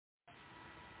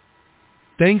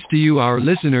Thanks to you, our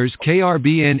listeners,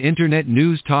 KRBN Internet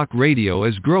News Talk Radio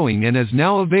is growing and is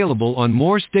now available on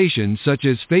more stations such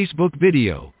as Facebook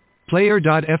Video,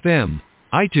 Player.fm,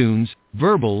 iTunes,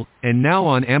 Verbal, and now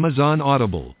on Amazon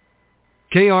Audible.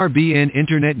 KRBN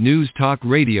Internet News Talk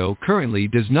Radio currently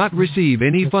does not receive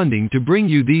any funding to bring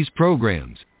you these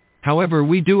programs. However,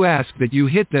 we do ask that you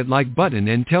hit that like button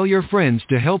and tell your friends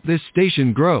to help this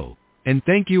station grow. And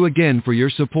thank you again for your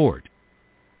support.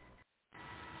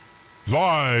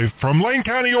 Live from Lane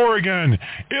County, Oregon,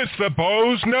 it's the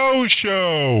Boze Noze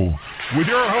Show with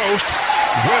your host,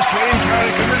 West Lane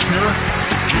County Commissioner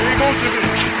Jay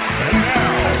Bozovich. And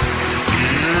now,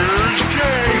 here's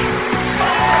Jay.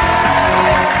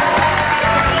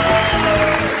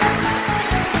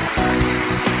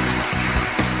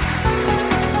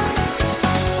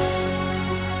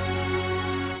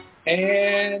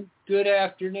 And good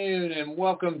afternoon, and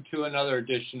welcome to another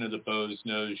edition of the Boze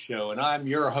Noze Show. And I'm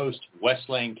your host, West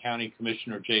Lane County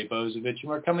Commissioner Jay Bozovich, and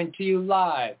we're coming to you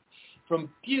live from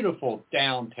beautiful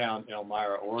downtown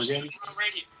Elmira, Oregon.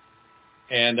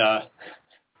 And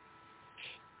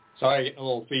sorry, getting a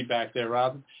little feedback there,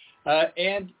 Robin.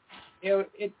 And you know,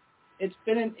 it's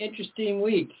been an interesting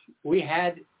week. We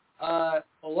had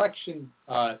election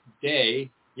day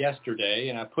yesterday,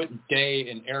 and I put day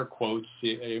in air quotes.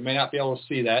 You may not be able to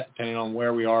see that depending on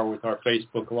where we are with our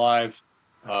Facebook Live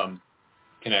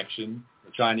connection.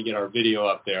 We're trying to get our video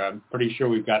up there. I'm pretty sure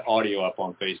we've got audio up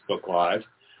on Facebook Live.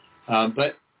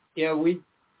 But, you know, we've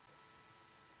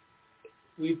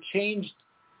changed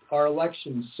our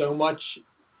elections so much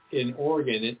in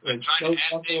Oregon. It's so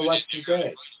long for election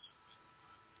day.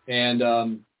 And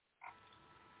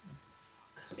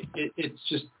it's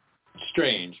just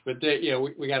strange, but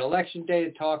we got election day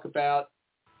to talk about.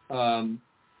 I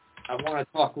want to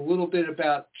talk a little bit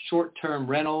about short-term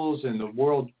rentals and the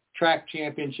World Track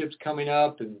Championships coming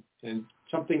up, and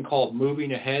something called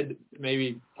Moving Ahead that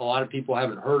maybe a lot of people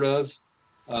haven't heard of,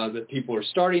 that people are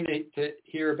starting to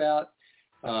hear about.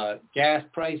 Gas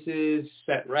prices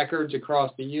set records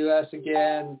across the U.S.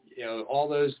 again, all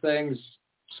those things,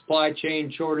 supply chain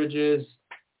shortages,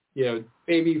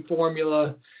 baby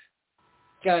formula.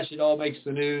 Gosh, it all makes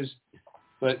the news.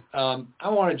 But I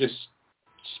want to just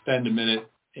spend a minute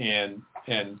and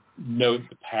note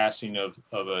the passing of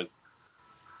a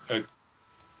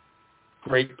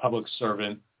great public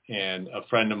servant and a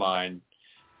friend of mine,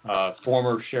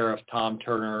 former Sheriff Tom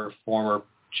Turner, former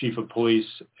Chief of Police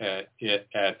at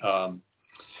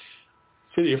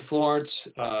City of Florence,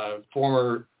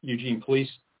 former Eugene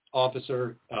police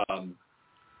officer,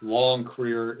 long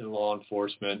career in law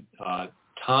enforcement.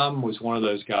 Tom was one of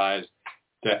those guys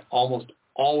that almost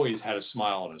always had a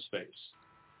smile on his face.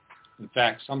 In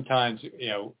fact, sometimes,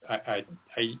 I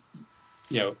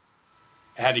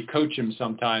had to coach him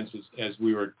sometimes as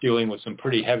we were dealing with some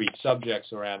pretty heavy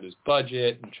subjects around his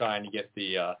budget and trying to get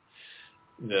the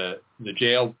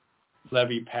jail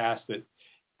levy passed. That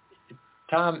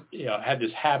Tom, had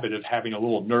this habit of having a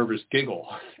little nervous giggle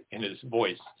in his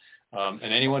voice. And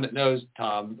anyone that knows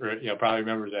Tom, probably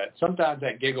remembers that. Sometimes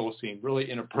that giggle seemed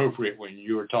really inappropriate when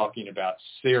you were talking about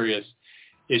serious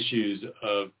issues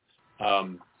of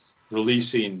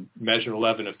releasing Measure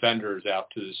 11 offenders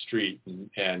out to the street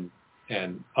and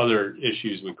other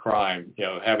issues with crime.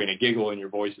 Having a giggle in your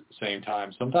voice at the same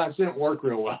time sometimes didn't work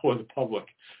real well with the public.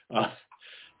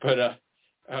 But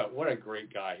what a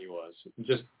great guy he was.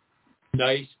 Just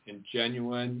nice and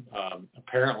genuine.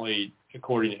 Apparently,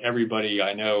 according to everybody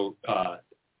I know, at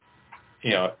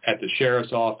the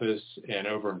sheriff's office and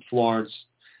over in Florence,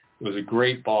 was a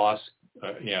great boss,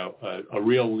 a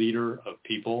real leader of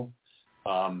people,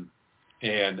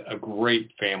 and a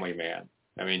great family man.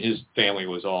 I mean, his family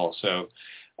was all. So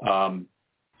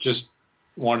just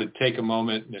wanted to take a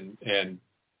moment and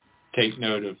take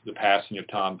note of the passing of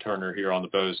Tom Turner here on the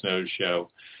Boze Noze Show.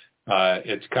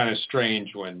 It's kind of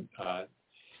strange when,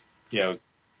 you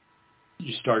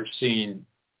start seeing.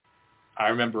 I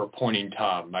remember appointing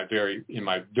Tom in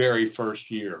my very first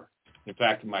year. In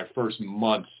fact, in my first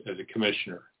months as a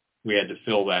commissioner, we had to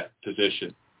fill that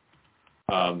position.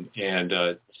 Tom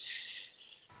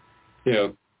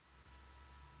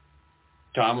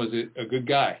was a good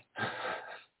guy,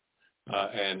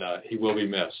 and he will be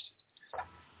missed.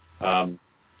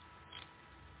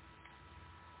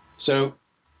 So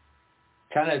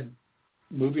kind of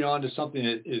moving on to something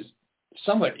that is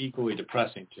somewhat equally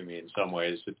depressing to me in some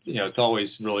ways. It's always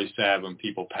really sad when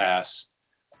people pass.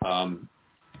 But,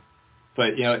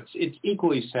 it's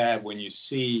equally sad when you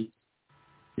see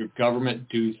your government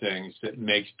do things that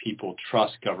makes people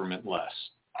trust government less.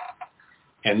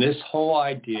 And this whole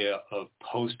idea of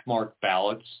postmarked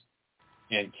ballots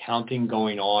and counting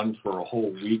going on for a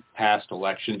whole week past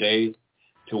Election Day,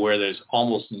 to where there's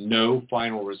almost no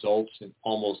final results in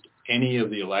almost any of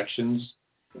the elections.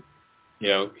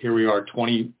 Here we are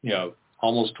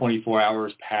almost 24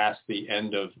 hours past the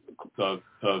end of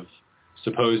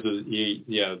supposedly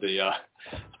the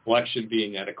election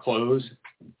being at a close,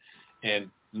 and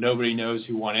nobody knows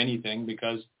who won anything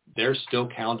because they're still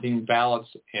counting ballots.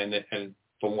 And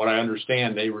from what I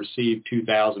understand, they received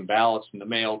 2,000 ballots in the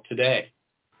mail today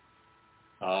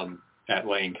in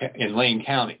Lane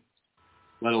County,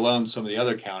 let alone some of the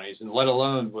other counties, and let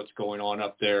alone what's going on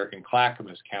up there in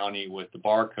Clackamas County with the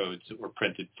barcodes that were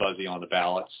printed fuzzy on the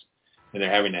ballots, and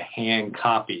they're having to hand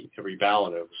copy every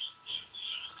ballot over.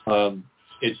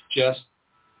 It just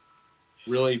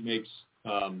really makes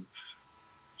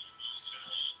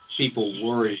people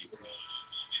worry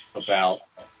about.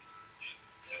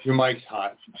 Your mic's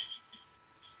hot,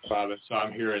 Bob, so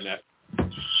I'm hearing that.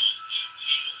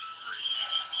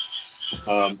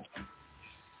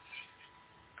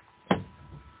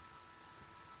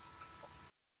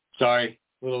 Sorry,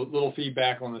 little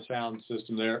feedback on the sound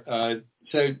system there.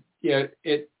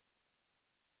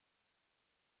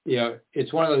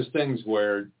 It's one of those things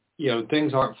where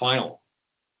things aren't final,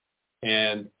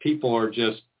 and people are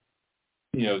just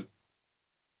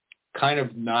kind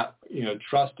of not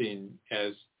trusting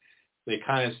as they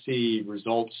kind of see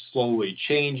results slowly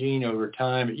changing over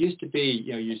time. It used to be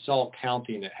you saw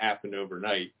counting that happened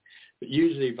overnight, but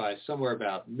usually by somewhere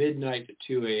about midnight to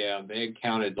 2 a.m. they had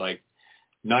counted like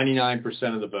 99%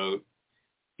 of the vote,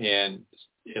 and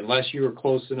unless you were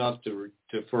close enough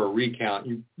for a recount,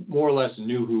 you more or less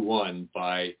knew who won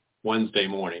by Wednesday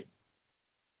morning.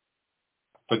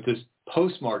 But this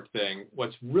postmark thing,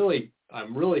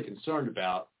 I'm really concerned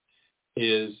about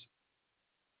is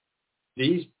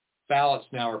these ballots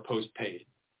now are post-paid.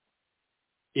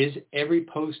 Is every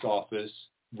post office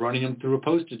running them through a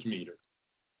postage meter,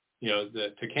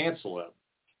 to cancel them?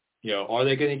 Are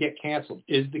they going to get canceled?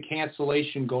 Is the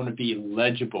cancellation going to be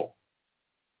legible?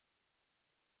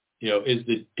 Is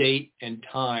the date and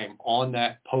time on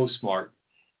that postmark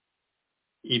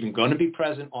even going to be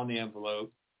present on the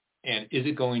envelope? And is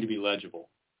it going to be legible?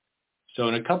 So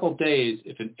in a couple of days,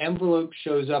 if an envelope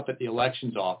shows up at the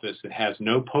elections office that has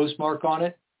no postmark on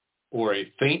it, or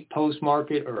a faint postmark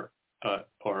or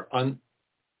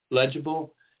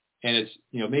unlegible, and it's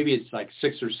maybe it's like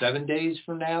 6 or 7 days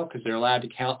from now because they're allowed to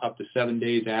count up to 7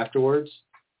 days afterwards,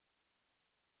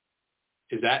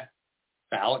 is that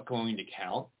ballot going to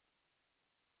count?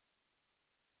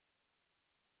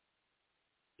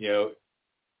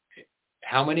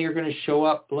 How many are going to show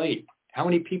up late? How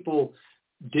many people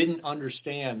didn't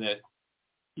understand that,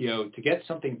 to get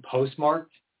something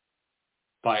postmarked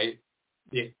by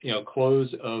the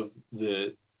close of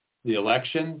the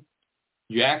election,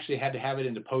 you actually had to have it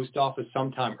in the post office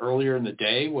sometime earlier in the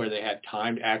day where they had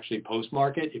time to actually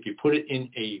postmark it. If you put it in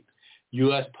a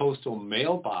U.S. postal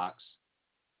mailbox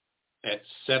at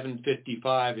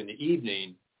 7:55 in the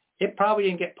evening, it probably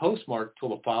didn't get postmarked till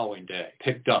the following day,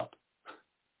 picked up.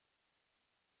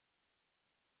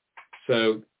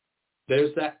 So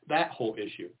there's that whole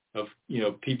issue of,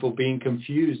 people being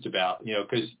confused about,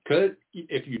 because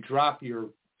if you drop your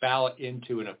ballot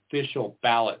into an official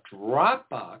ballot drop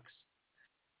box,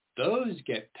 those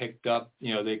get picked up,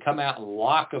 they come out and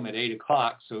lock them at 8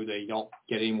 o'clock so they don't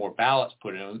get any more ballots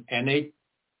put in them, and they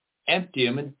empty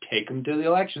them and take them to the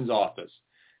elections office.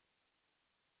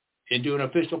 Into an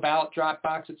official ballot drop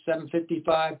box at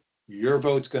 7:55, your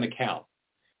vote's going to count.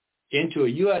 Into a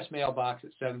U.S. mailbox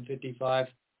at 7:55,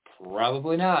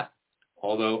 probably not.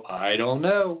 Although I don't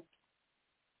know.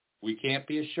 We can't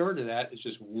be assured of that. It's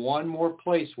just one more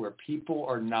place where people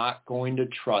are not going to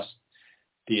trust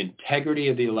the integrity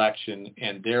of the election,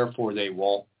 and therefore they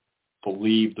won't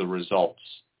believe the results.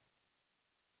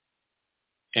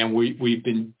 And we've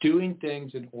been doing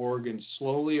things in Oregon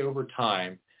slowly over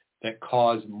time that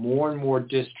cause more and more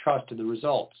distrust of the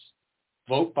results.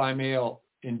 Vote by mail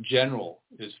in general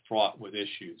is fraught with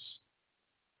issues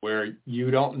where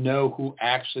you don't know who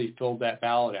actually filled that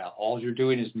ballot out. All you're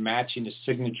doing is matching the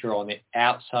signature on the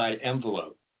outside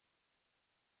envelope.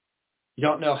 You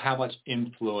don't know how much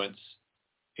influence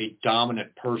a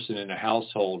dominant person in a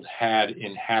household had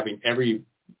in having every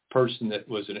person that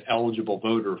was an eligible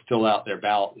voter fill out their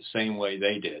ballot the same way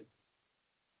they did.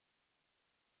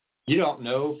 You don't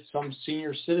know if some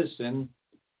senior citizen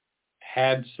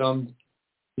had some,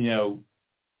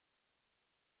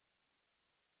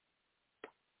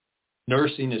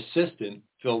 nursing assistant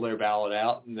fill their ballot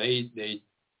out, and they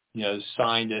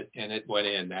signed it, and it went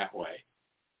in that way.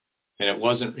 And it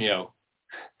wasn't,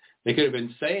 They could have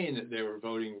been saying that they were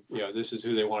voting, this is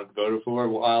who they wanted to vote for,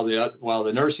 while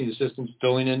the nursing assistant's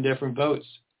filling in different votes.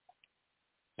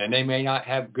 And they may not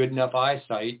have good enough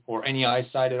eyesight or any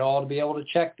eyesight at all to be able to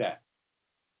check that.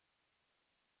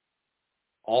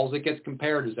 All that gets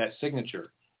compared is that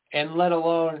signature, and let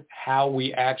alone how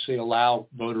we actually allow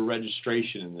voter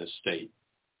registration in this state.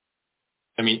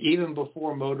 I mean, even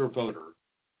before Motor Voter,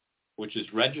 which is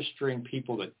registering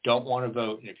people that don't want to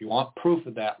vote, and if you want proof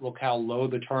of that, look how low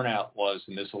the turnout was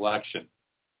in this election.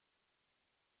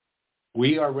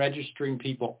 We are registering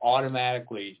people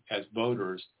automatically as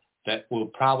voters that will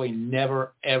probably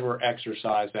never, ever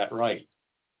exercise that right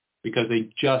because they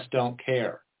just don't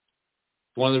care.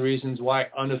 One of the reasons why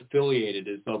unaffiliated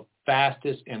is the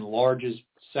fastest and largest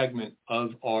segment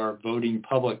of our voting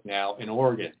public now in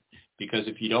Oregon, because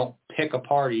if you don't pick a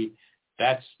party,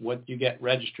 that's what you get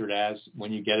registered as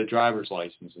when you get a driver's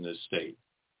license in this state.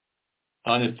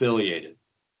 Unaffiliated.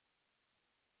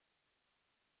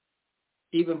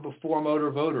 Even before Motor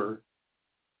Voter,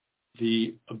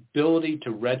 the ability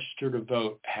to register to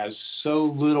vote has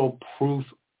so little proof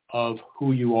of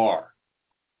who you are.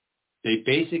 They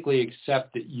basically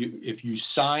accept that if you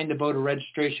sign the voter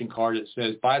registration card, it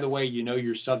says, by the way,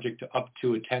 you're subject to up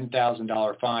to a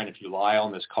 $10,000 fine if you lie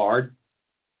on this card.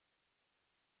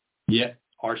 Yet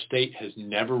our state has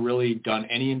never really done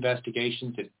any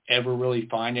investigations to ever really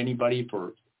find anybody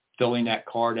for filling that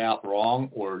card out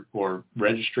wrong or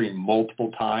registering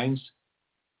multiple times.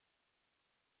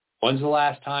 When's the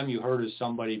last time you heard of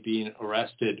somebody being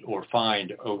arrested or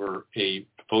fined over a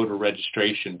voter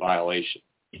registration violation?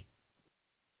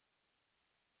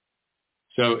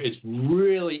 So it's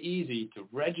really easy to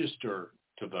register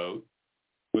to vote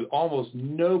with almost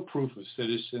no proof of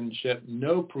citizenship,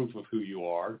 no proof of who you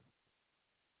are.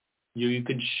 You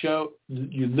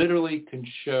literally can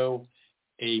show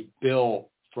a bill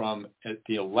from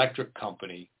the electric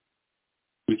company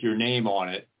with your name on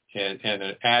it and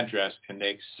an address, and they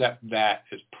accept that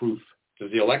as proof.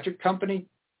 Does the electric company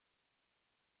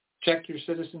check your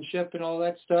citizenship and all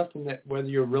that stuff, and that whether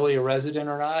you're really a resident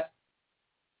or not?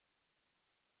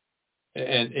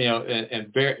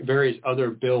 And various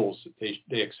other bills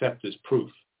they accept as proof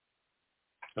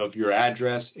of your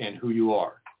address and who you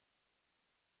are.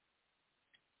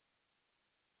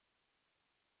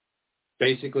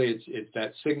 Basically, it's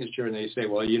that signature, and they say,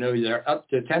 well, they're up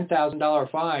to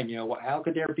 $10,000 fine. How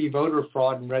could there be voter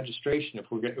fraud and registration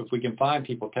if we can fine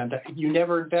people $10,000? You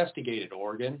never investigated,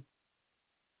 Oregon.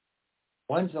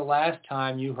 When's the last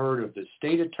time you heard of the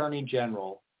state attorney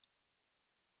general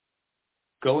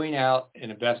going out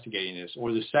and investigating this,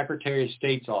 or the Secretary of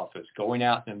State's office going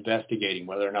out and investigating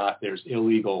whether or not there's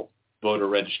illegal voter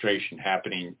registration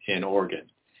happening in Oregon?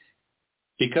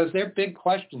 Because there are big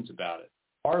questions about it.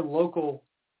 Our local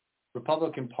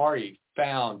Republican Party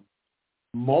found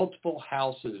multiple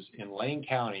houses in Lane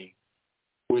County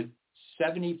with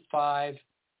 75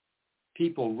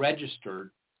 people registered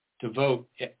to vote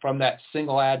from that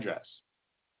single address.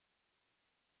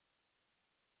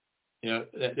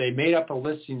 They made up a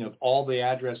listing of all the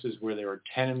addresses where there were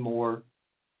 10 and more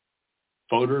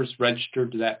voters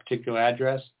registered to that particular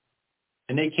address,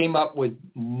 and they came up with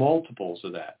multiples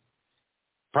of that.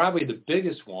 Probably the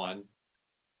biggest one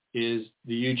is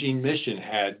the Eugene Mission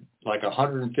had like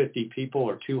 150 people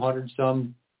or 200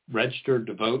 some registered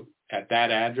to vote at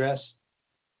that address,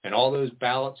 and all those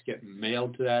ballots get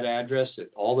mailed to that address,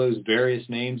 all those various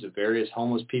names of various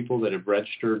homeless people that have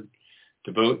registered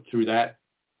to vote through that,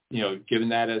 given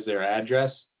that as their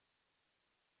address.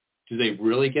 Do they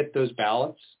really get those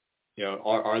ballots?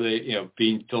 Are they,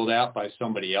 being filled out by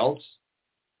somebody else?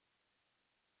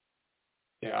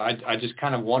 I just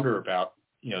kind of wonder about,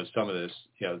 some of this,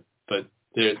 but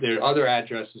there are other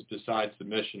addresses besides the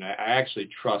Mission. I actually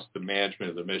trust the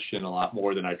management of the Mission a lot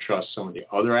more than I trust some of the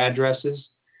other addresses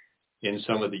in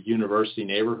some of the university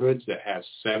neighborhoods that have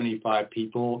 75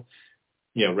 people,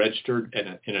 registered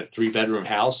in a 3-bedroom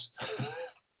house.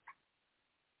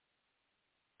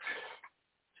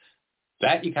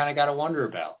 That you kind of got to wonder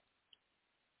about.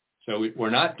 So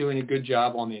we're not doing a good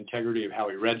job on the integrity of how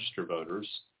we register voters.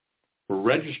 We're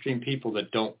registering people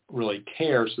that don't really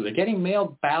care, so they're getting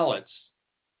mailed ballots.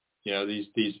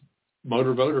 These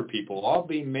motor voter people all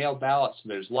being mailed ballots. So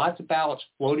there's lots of ballots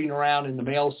floating around in the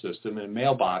mail system in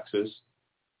mailboxes,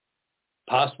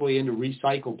 possibly into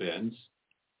recycle bins.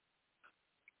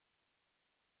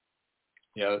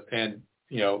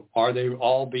 Are they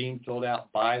all being filled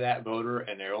out by that voter,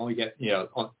 and they're only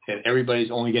and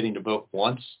everybody's only getting to vote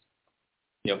once?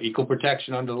 Equal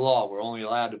protection under the law. We're only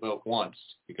allowed to vote once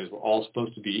because we're all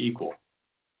supposed to be equal.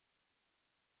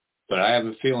 But I have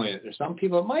a feeling that there's some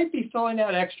people that might be filling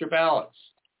out extra ballots.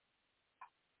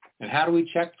 And how do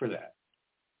we check for that?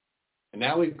 And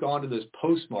now we've gone to this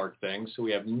postmark thing, so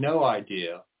we have no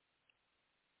idea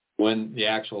when the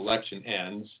actual election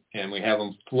ends, and we have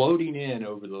them floating in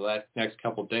over the next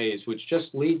couple of days, which just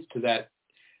leads to that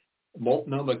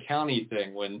Multnomah County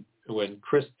thing when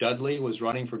Chris Dudley was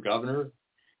running for governor,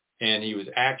 and he was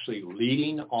actually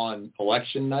leading on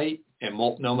election night, and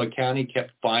Multnomah County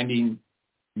kept finding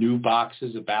new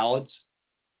boxes of ballots.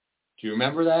 Do you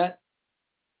remember that?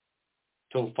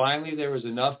 Till finally there was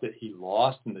enough that he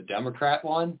lost in the Democrat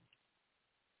one.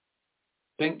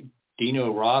 I think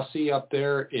Dino Rossi up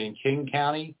there in King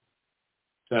County.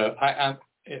 So I'm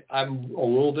a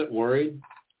little bit worried.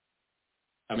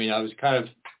 I mean, I was kind of,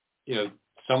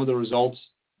 some of the results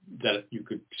that you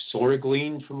could sort of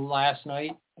glean from last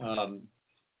night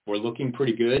were looking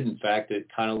pretty good. In fact, it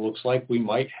kind of looks like we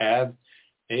might have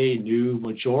a new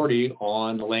majority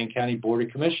on the Lane County Board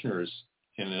of Commissioners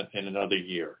in another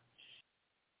year.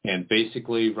 And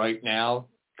basically right now,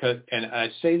 and I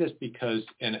say this because,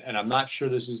 and I'm not sure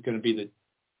this is going to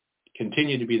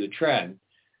continue to be the trend,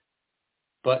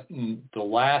 but in the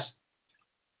last,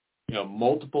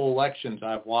 multiple elections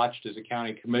I've watched as a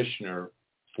county commissioner,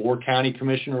 4 county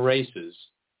commissioner races,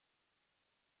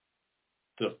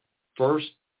 the first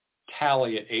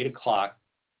tally at 8 o'clock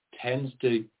tends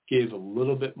to give a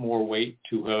little bit more weight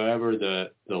to whoever the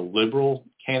liberal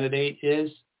candidate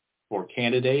is or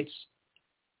candidates.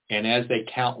 And as they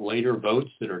count later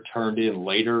votes that are turned in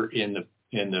later in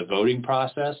the voting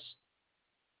process,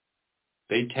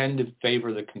 they tend to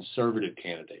favor the conservative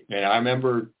candidate. And I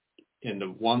remember in the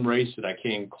one race that I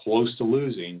came close to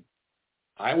losing,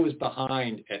 I was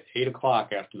behind at 8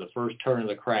 o'clock after the first turn of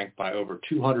the crank by over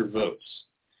 200 votes.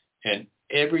 And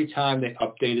every time they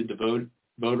updated the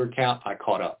voter count, I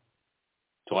caught up.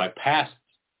 So I passed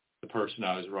the person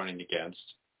I was running against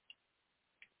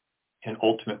and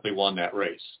ultimately won that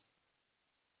race.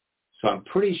 So I'm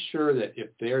pretty sure that if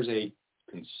there's a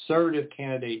conservative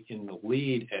candidate in the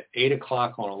lead at 8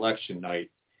 o'clock on election night,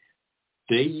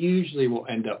 they usually will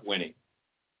end up winning.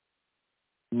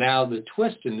 Now, the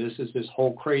twist in this is this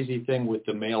whole crazy thing with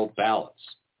the mailed ballots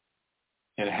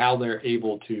and how they're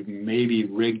able to maybe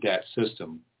rig that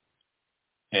system.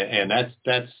 And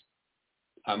that's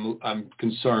I'm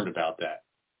concerned about that.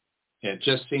 And it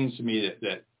just seems to me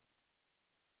that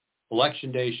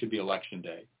election day should be election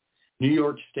day. New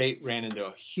York State ran into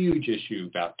a huge issue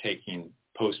about taking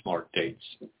postmark dates,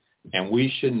 and we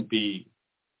shouldn't be,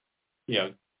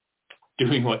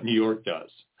 doing what New York does.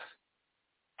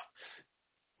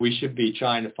 We should be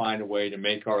trying to find a way to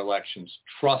make our elections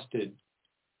trusted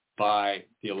by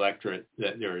the electorate,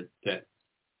 that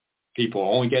people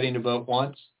are only getting to vote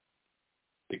once,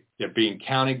 they're being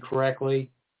counted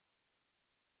correctly,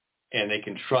 and they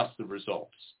can trust the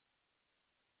results.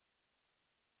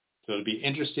 So it'll be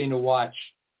interesting to watch,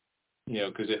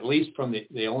 because at least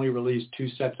they only released 2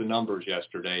 sets of numbers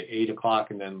yesterday, 8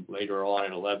 o'clock and then later on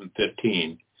at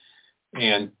 11:15.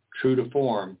 And true to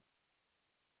form,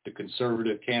 the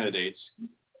conservative candidates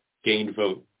gained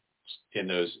votes in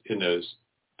those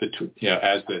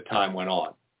as the time went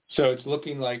on. So it's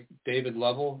looking like David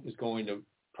Lovell is going to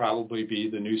probably be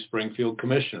the new Springfield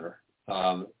commissioner.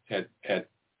 At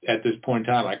this point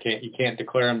in time, you can't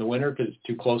declare him the winner because it's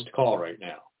too close to call right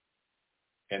now.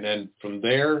 And then from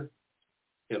there,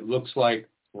 it looks like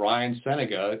Ryan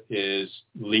Senega is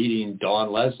leading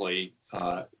Dawn Leslie,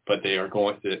 but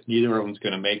neither of them is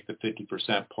going to make the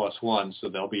 50% plus one, so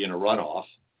they'll be in a runoff.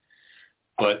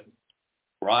 But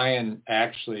Ryan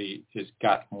actually has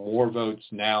got more votes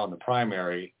now in the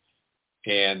primary,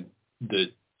 and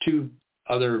the 2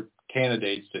 other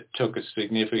candidates that took a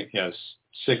significant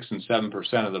 6 and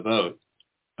 7% of the vote,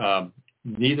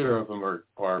 neither of them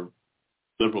are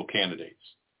liberal candidates.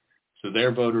 So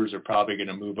their voters are probably going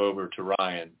to move over to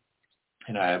Ryan,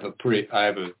 and I have a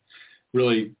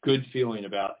really good feeling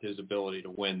about his ability to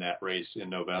win that race in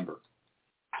November.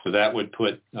 So that would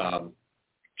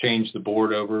change the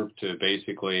board over to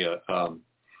basically a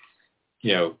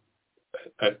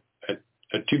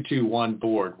 2-2-1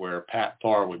 board where Pat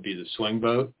Farr would be the swing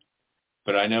vote.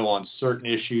 But I know on certain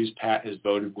issues, Pat has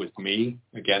voted with me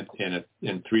again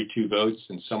in 3-2 votes,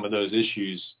 and some of those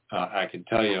issues I can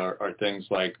tell you are things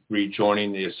like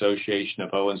rejoining the Association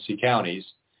of ONC Counties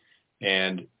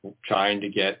and trying to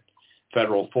get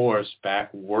federal forests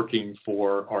back working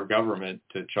for our government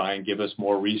to try and give us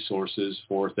more resources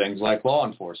for things like law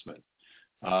enforcement.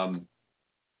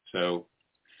 So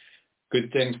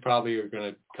good things probably are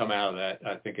going to come out of that.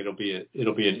 I think it'll be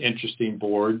an interesting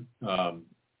board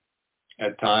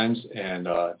at times, and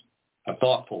a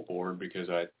thoughtful board, because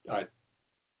I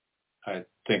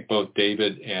think both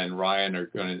David and Ryan are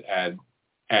going to add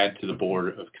add to the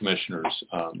board of commissioners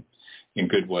in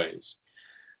good ways.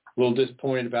 A little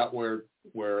disappointed about where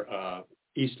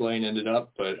East Lane ended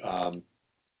up, but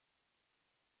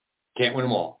can't win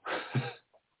them all.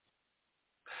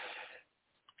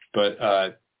 But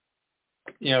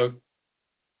and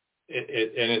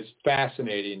it's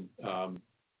fascinating.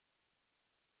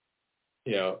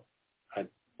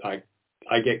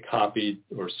 I get copied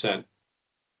or sent.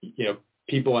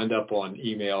 People end up on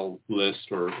email lists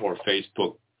or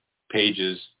Facebook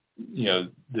pages.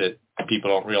 That people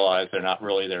don't realize they're not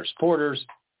really their supporters.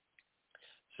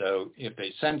 So if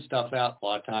they send stuff out, a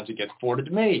lot of times it gets forwarded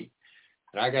to me.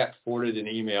 And I got forwarded an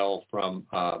email from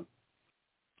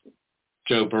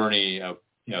Joe Berney,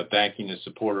 thanking his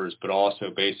supporters, but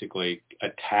also basically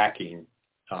attacking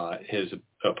his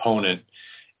opponent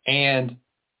and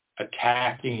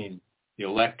attacking the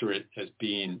electorate as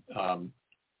being,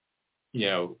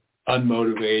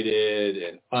 unmotivated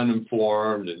and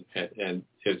uninformed. And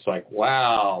it's like,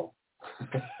 wow.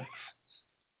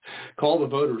 Call the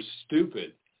voters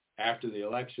stupid after the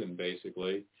election,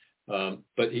 basically.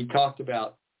 But he talked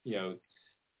about,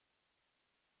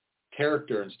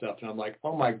 character and stuff. And I'm like,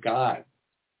 oh, my God.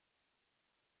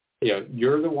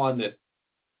 You're the one that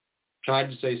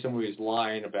tried to say somebody was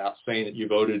lying about saying that you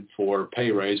voted for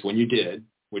pay raise when you did,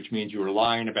 which means you were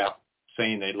lying about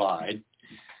saying they lied.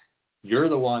 You're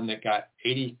the one that got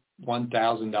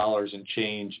 $81,000 in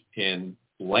change in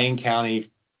Lane County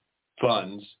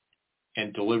funds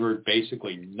and delivered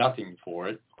basically nothing for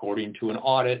it, according to an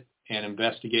audit and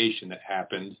investigation that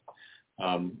happened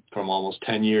from almost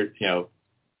 10 years,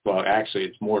 well, actually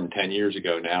it's more than 10 years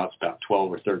ago now. It's about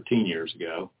 12 or 13 years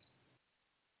ago,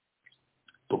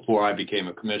 before I became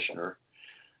a commissioner.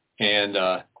 And,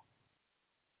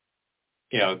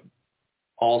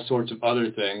 all sorts of other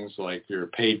things, like your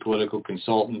paid political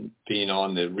consultant being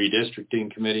on the redistricting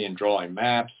committee and drawing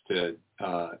maps to,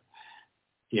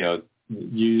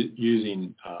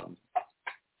 using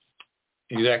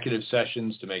executive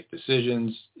sessions to make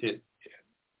decisions.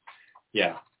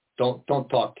 Don't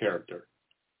talk character.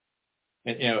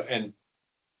 And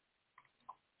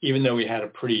even though we had a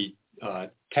pretty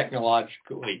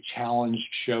technologically challenged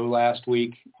show last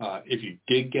week, if you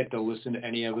did get to listen to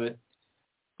any of it,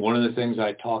 one of the things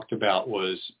I talked about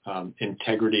was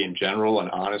integrity in general and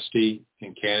honesty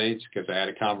in candidates, because I had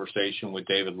a conversation with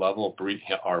David Lovell,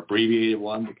 our abbreviated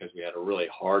one, because we had a really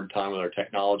hard time with our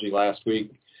technology last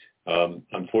week.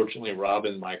 Unfortunately,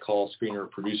 Robin, my call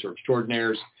screener, producer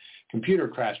extraordinaire's computer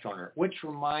crashed on her, which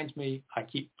reminds me, I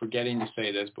keep forgetting to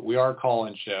say this, but we are a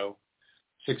call-in show,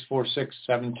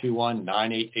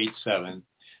 646-721-9887.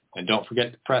 And don't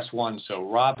forget to press 1 so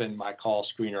Robin, my call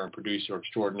screener and producer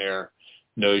extraordinaire,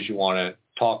 knows you want to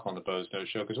talk on the Boze Noze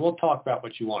Show, because we'll talk about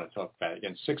what you want to talk about.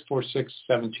 Again,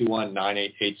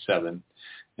 646-721-9887.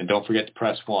 And don't forget to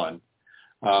press 1.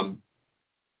 But,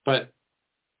 I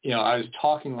was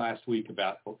talking last week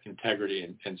about integrity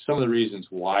and some of the reasons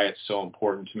why it's so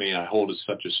important to me and I hold it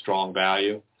such a strong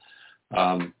value.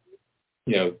 Some of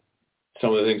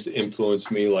the things that influence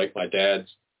me, like my dad's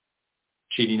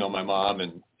cheating on my mom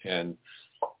and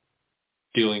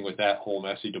dealing with that whole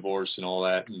messy divorce and all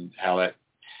that, and how that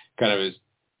kind of has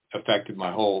affected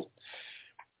my whole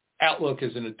outlook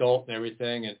as an adult and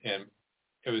everything. And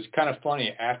it was kind of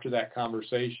funny. After that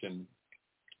conversation,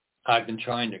 I've been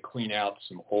trying to clean out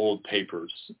some old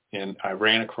papers, and I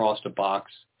ran across a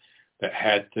box that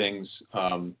had things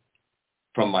from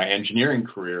my engineering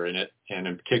career in it, and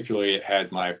in particular, it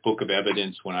had my book of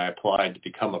evidence when I applied to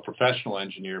become a professional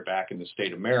engineer back in the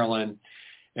state of Maryland,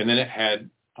 and then it had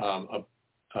a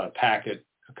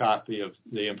copy of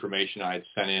the information I had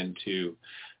sent in to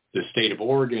the state of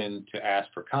Oregon to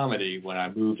ask for comity when I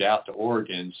moved out to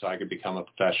Oregon so I could become a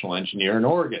professional engineer in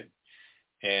Oregon.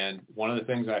 And one of the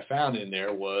things I found in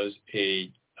there was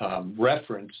a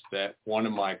reference that one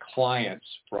of my clients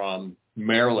from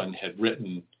Maryland had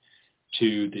written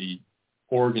to the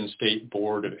Oregon State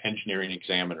Board of Engineering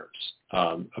Examiners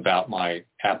about my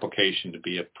application to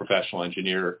be a professional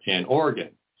engineer in Oregon.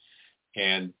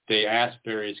 And they asked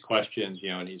various questions,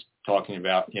 and he's talking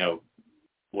about,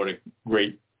 what a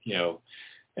great,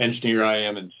 engineer I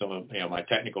am and some of, my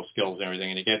technical skills and everything.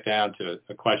 And you get down to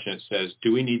a question that says,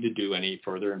 do we need to do any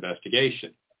further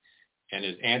investigation? And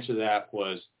his answer to that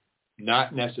was,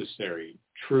 not necessary,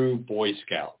 true Boy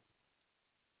Scout.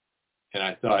 And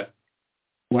I thought,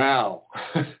 wow,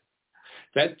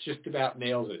 that just about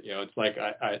nails it. It's like,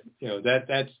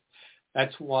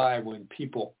 that's why when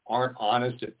people aren't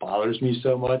honest, it bothers me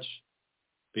so much,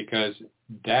 because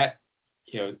that,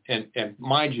 and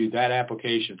mind you, that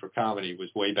application for comedy was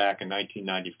way back in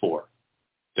 1994,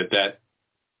 that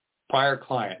prior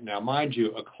client. Now, mind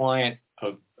you, a client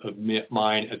of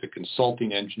mine as a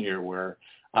consulting engineer, where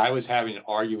I was having to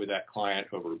argue with that client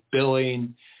over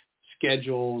billing,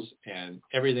 schedules, and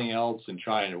everything else, and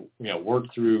trying to work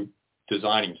through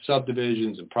designing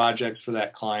subdivisions and projects for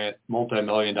that client,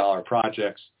 multi-million-dollar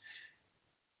projects.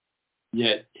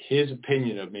 Yet his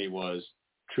opinion of me was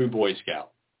true Boy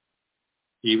Scout,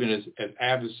 even as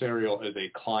adversarial as a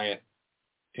client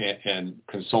and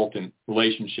consultant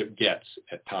relationship gets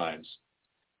at times.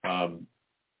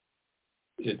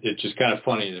 It's just kind of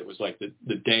funny that it was like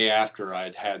the day after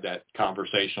I'd had that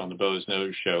conversation on the Bo's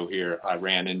Nose show here, I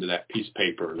ran into that piece of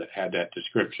paper that had that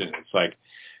description. It's like,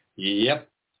 yep,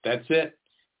 that's it.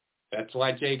 That's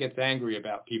why Jay gets angry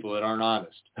about people that aren't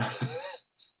honest.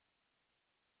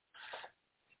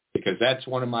 Because that's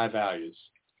one of my values.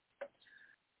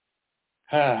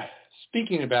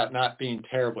 Speaking about not being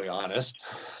terribly honest,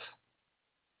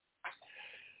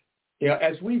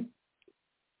 as we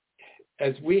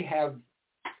have,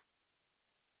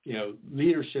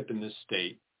 leadership in this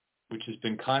state, which has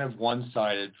been kind of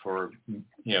one-sided for,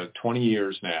 20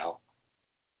 years now,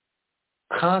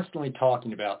 constantly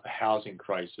talking about the housing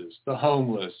crisis, the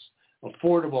homeless,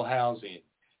 affordable housing,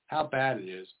 how bad it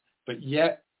is, but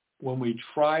yet when we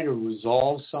try to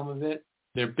resolve some of it,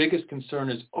 their biggest concern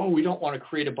is, we don't want to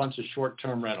create a bunch of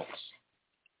short-term rentals.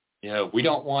 We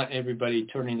don't want everybody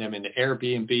turning them into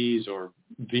Airbnbs or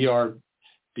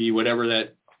VRB, whatever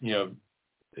that,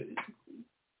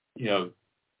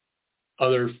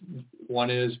 other one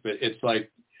is. But it's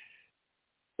like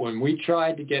when we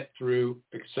tried to get through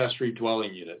accessory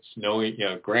dwelling units, knowing,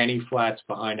 granny flats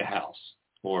behind a house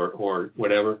or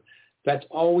whatever, that's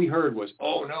all we heard was,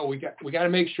 oh no, we got to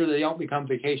make sure they don't become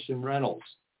vacation rentals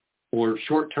or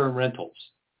short-term rentals,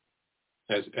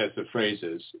 as the phrase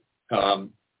is. And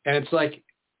it's like,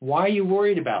 why are you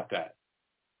worried about that?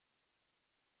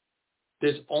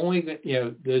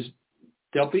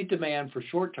 There'll be demand for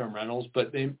short-term rentals,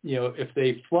 but they, if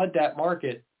they flood that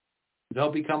market,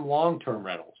 they'll become long-term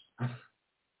rentals.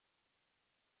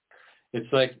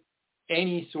 It's like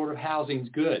any sort of housing's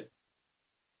good,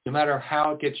 no matter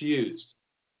how it gets used.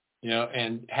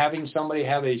 And having somebody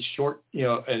have a short,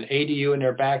 an ADU in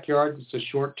their backyard that's a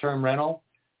short-term rental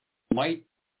might,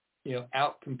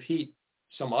 outcompete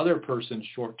some other person's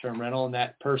short-term rental, and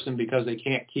that person, because they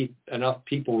can't keep enough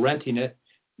people renting it,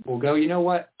 will go, you know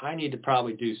what, I need to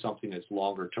probably do something that's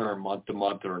longer-term,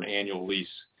 month-to-month, or an annual lease,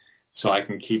 so I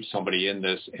can keep somebody in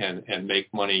this and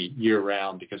make money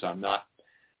year-round, because I'm not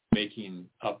making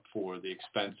up for the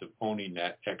expense of owning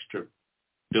that extra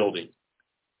building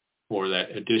or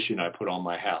that addition I put on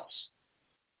my house.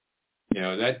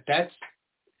 That's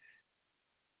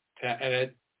and I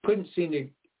couldn't seem to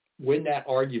win that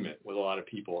argument with a lot of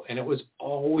people. And it was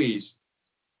always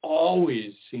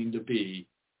seemed to be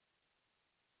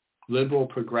liberal,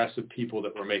 progressive people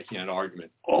that were making an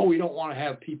argument. Oh, we don't want to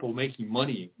have people making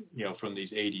money, from these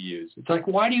ADUs. It's like,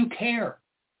 why do you care?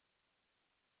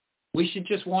 We should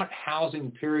just want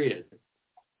housing, period.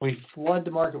 We flood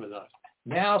the market with us.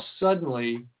 Now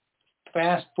suddenly,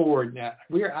 fast forward now,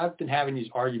 I've been having these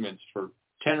arguments for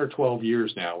 10 or 12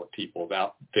 years now with people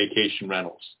about vacation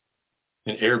rentals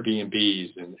and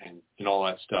Airbnbs and all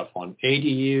that stuff on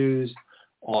ADUs,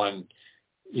 on,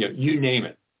 you name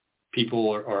it.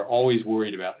 People are always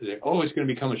worried about, it's going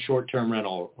to become a short-term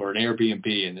rental or an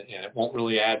Airbnb and it won't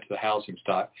really add to the housing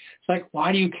stock. It's like,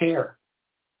 why do you care?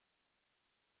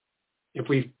 If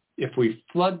we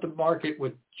flood the market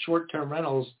with short-term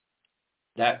rentals,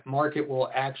 that market will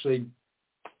actually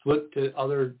flip to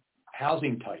other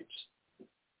housing types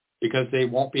because they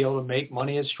won't be able to make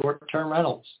money as short-term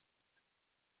rentals.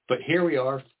 But here we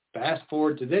are, fast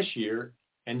forward to this year,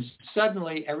 and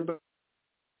suddenly everybody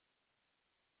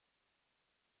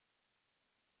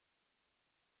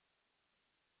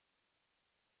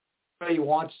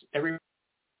wants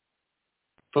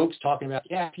folks talking about,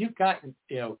 if you've got,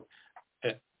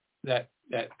 that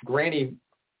granny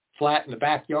flat in the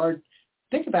backyard,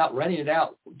 think about renting it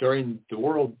out during the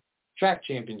World Track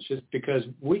Championships because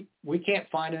we can't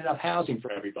find enough housing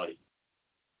for everybody.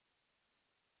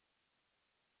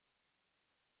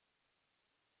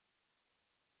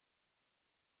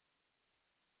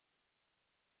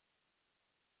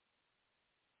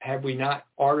 Have we not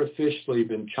artificially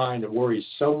been trying to worry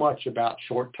so much about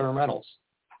short-term rentals?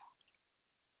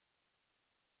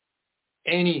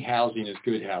 Any housing is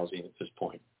good housing at this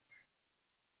point.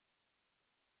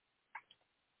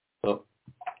 Well,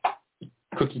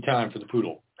 cookie time for the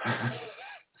poodle.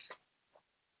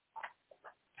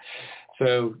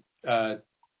 So, that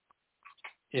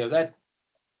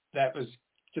was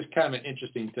just kind of an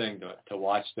interesting thing to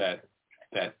watch that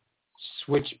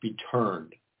switch be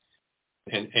turned.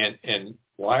 And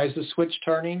why is the switch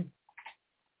turning?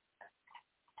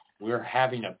 We're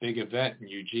having a big event in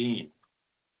Eugene,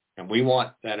 and we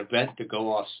want that event to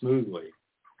go off smoothly.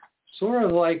 Sort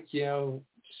of like,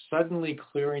 suddenly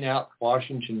clearing out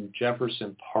Washington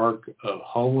Jefferson Park of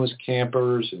homeless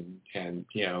campers and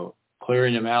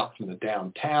clearing them out from the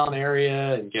downtown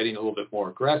area and getting a little bit more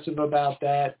aggressive about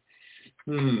that.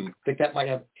 I think that might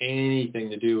have anything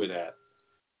to do with that.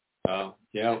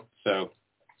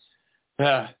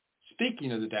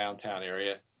 Speaking of the downtown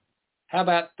area, how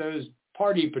about those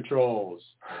party patrols?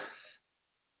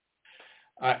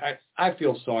 I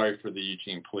feel sorry for the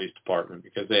Eugene Police Department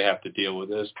because they have to deal with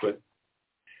this, but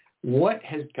what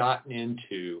has gotten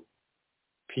into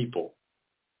people?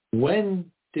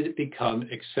 When did it become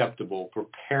acceptable for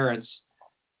parents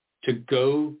to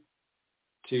go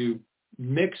to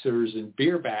mixers and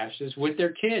beer bashes with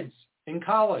their kids in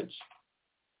college?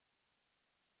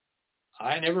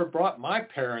 I never brought my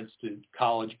parents to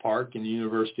College Park in the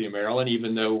University of Maryland,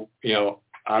 even though,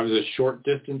 I was a short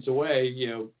distance away,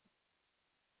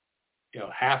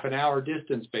 half an hour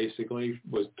distance basically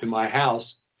was to my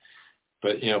house.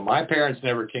 But, my parents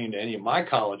never came to any of my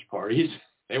college parties.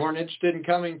 They weren't interested in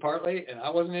coming partly, and I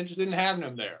wasn't interested in having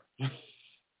them there.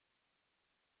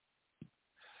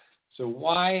 So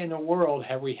why in the world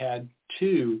have we had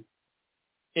two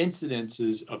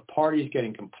incidences of parties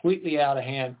getting completely out of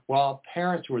hand while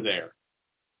parents were there?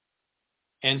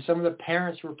 And some of the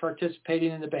parents were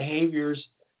participating in the behaviors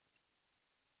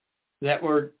that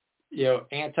were,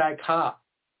 anti-cop,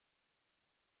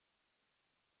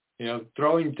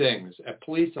 throwing things at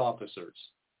police officers.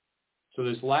 So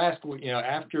this last week,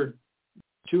 after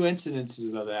two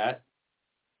incidences of that,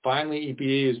 finally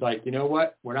EPD is like, you know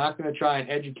what? We're not going to try and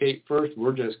educate first.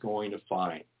 We're just going to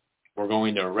fine. We're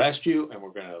going to arrest you and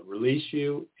we're going to release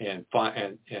you and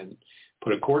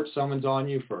put a court summons on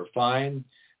you for a fine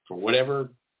for whatever,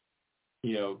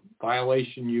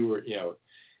 violation you were,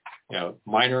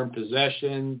 minor in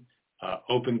possession,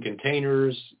 open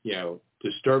containers,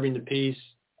 disturbing the peace,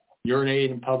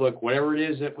 urinating in public, whatever it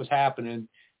is that was happening,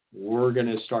 we're going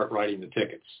to start writing the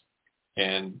tickets.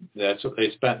 And that's what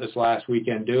they spent this last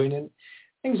weekend doing. And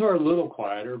things were a little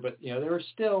quieter, but, there were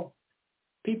still,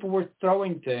 people were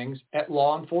throwing things at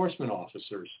law enforcement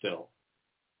officers still.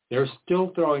 They were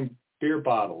still throwing beer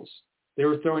bottles. They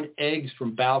were throwing eggs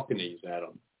from balconies at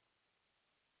them.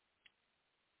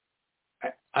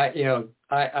 I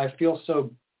feel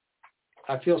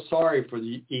sorry for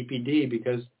the EPD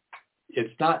because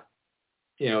it's not,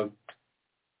 the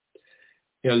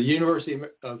University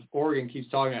of Oregon keeps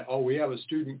talking about, we have a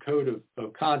student code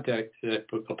of conduct that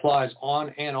applies on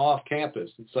and off campus.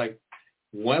 It's like,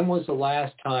 when was the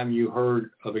last time you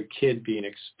heard of a kid being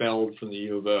expelled from the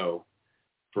U of O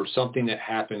for something that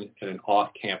happened at an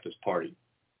off-campus party?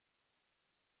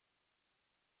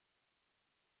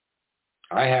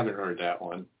 I haven't heard that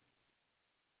one.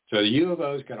 So the U of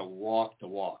O is going to walk the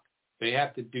walk. They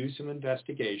have to do some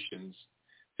investigations.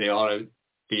 They ought to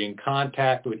be in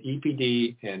contact with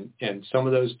EPD and some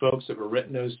of those folks that were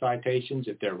written those citations,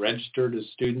 if they're registered as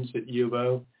students at U of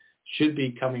O, should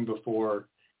be coming before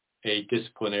a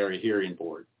disciplinary hearing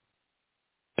board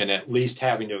and at least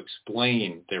having to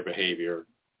explain their behavior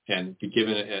and be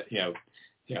given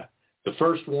the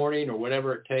first warning or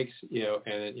whatever it takes,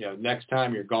 and next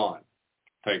time you're gone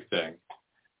type thing,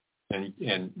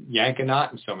 and yank a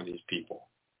knot in some of these people.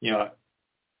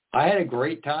 I had a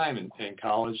great time in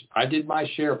college. I did my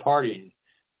share of partying,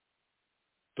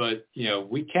 but,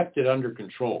 we kept it under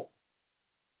control.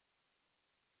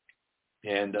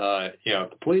 And, the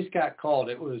police got called.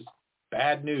 It was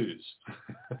bad news.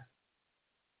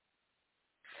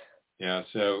 You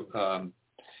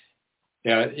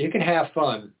can have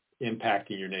fun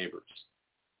impacting your neighbors.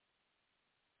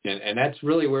 And that's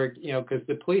really where, because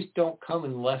the police don't come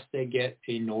unless they get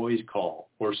a noise call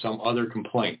or some other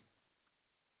complaint.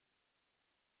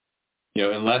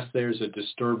 Unless there's a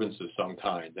disturbance of some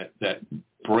kind that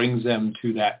brings them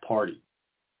to that party.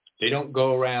 They don't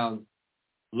go around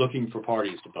looking for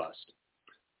parties to bust.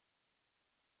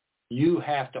 You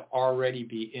have to already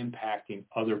be impacting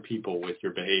other people with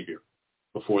your behavior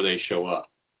before they show up.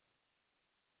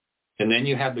 And then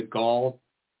you have the gall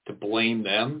to blame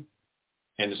them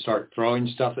and to start throwing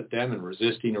stuff at them and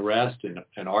resisting arrest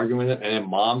and arguing with them, and then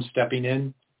mom stepping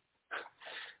in.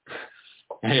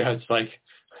 It's like,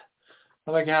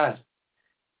 oh my God.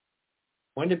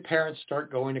 When did parents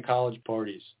start going to college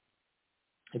parties?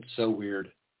 It's so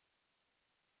weird.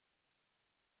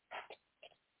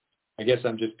 I guess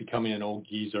I'm just becoming an old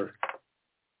geezer.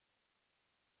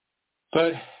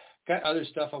 But got other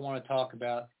stuff I want to talk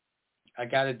about. I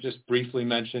got to just briefly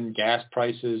mention gas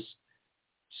prices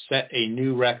set a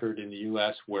new record in the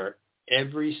U.S. where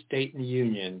every state in the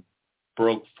union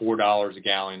broke $4 a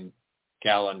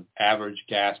gallon average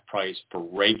gas price for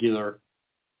regular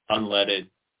unleaded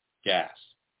gas.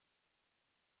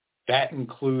 That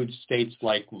includes states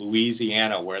like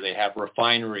Louisiana, where they have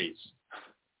refineries,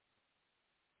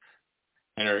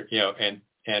 and are,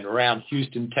 and around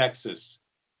Houston, Texas,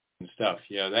 and stuff.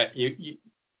 That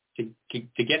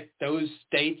to get those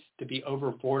states to be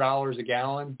over $4 a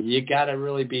gallon, you got to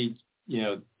really be,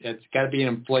 it's got to be an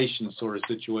inflation sort of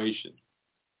situation.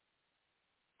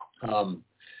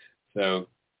 So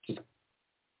just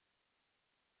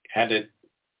had to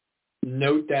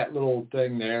note that little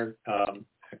thing there.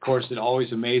 Of course, it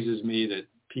always amazes me that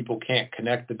people can't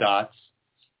connect the dots.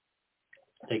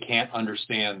 They can't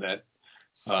understand that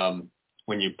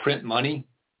when you print money,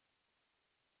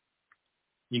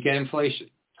 you get inflation.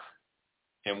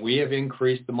 And we have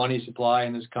increased the money supply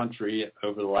in this country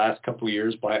over the last couple of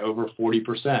years by over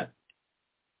 40%.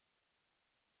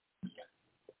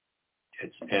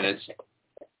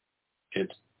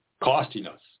 It's costing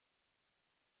us.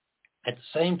 At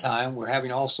the same time, we're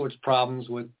having all sorts of problems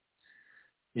with,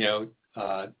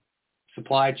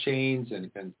 supply chains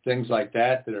and things like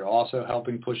that are also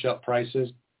helping push up prices.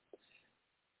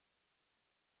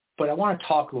 But I want to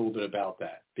talk a little bit about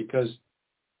that, because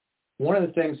one of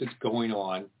the things that's going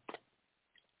on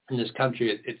in this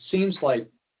country, it seems like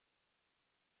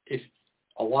if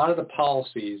a lot of the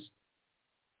policies,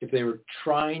 if they were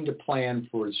trying to plan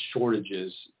for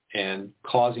shortages and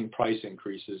causing price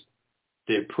increases,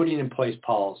 they're putting in place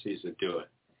policies that do it.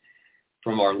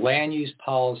 From our land use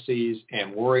policies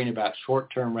and worrying about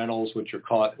short-term rentals, which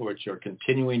are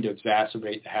continuing to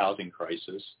exacerbate the housing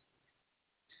crisis,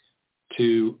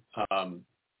 to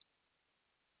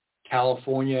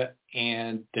California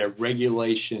and their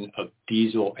regulation of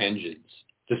diesel engines.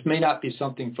 This may not be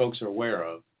something folks are aware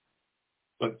of,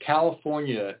 but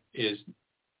California is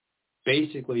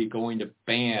basically going to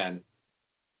ban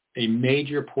a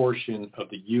major portion of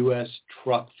the U.S.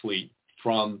 truck fleet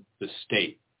from the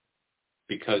state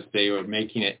because they are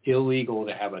making it illegal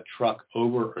to have a truck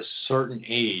over a certain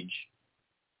age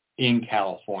in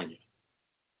California.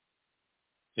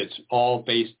 It's all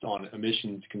based on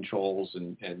emissions controls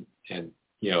and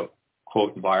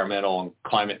quote, environmental and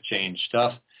climate change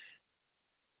stuff.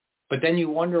 But then you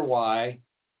wonder why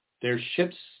there's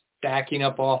ships stacking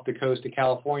up off the coast of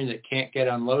California that can't get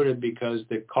unloaded because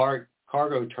the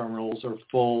cargo terminals are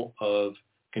full of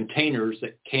containers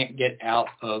that can't get out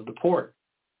of the port,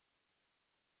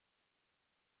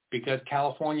 because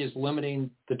California is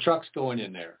limiting the trucks going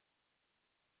in there.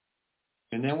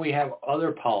 And then we have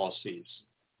other policies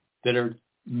that are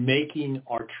making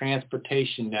our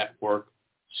transportation network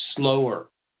slower,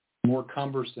 more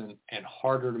cumbersome, and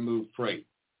harder to move freight.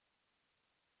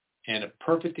 And a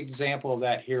perfect example of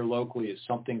that here locally is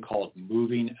something called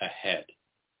Moving Ahead.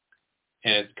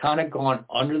 And it's kind of gone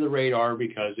under the radar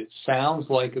because it sounds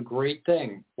like a great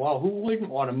thing. Well, who wouldn't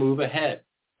want to move ahead?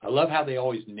 I love how they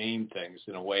always name things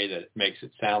in a way that makes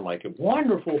it sound like a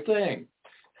wonderful thing,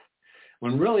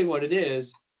 when really what it is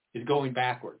going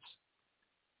backwards.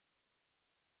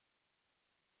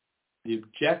 The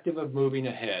objective of Moving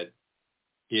Ahead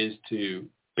is to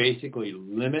basically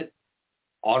limit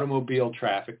automobile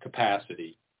traffic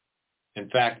capacity, in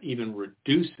fact, even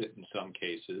reduce it in some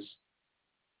cases,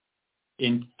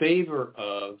 in favor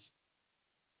of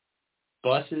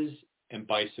buses and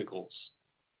bicycles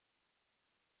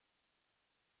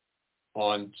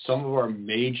on some of our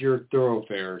major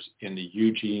thoroughfares in the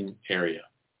Eugene area.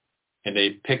 And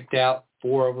they picked out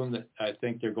 4 of them that I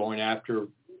think they're going after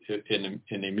in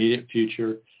the immediate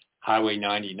future: Highway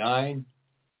 99,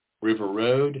 River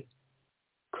Road,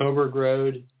 Coburg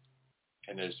Road,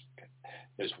 and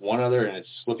there's one other, and it's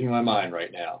slipping my mind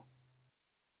right now.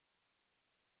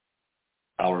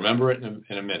 I'll remember it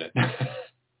in a minute.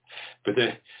 But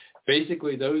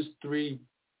basically those 3,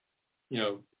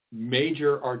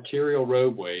 major arterial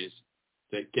roadways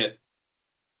that get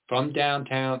from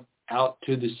downtown out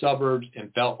to the suburbs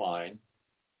and Beltline,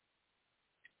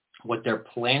 what they're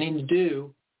planning to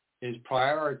do is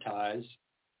prioritize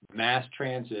mass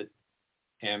transit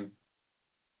and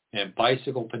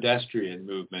bicycle pedestrian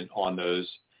movement on those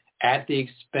at the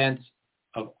expense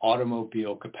of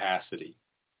automobile capacity.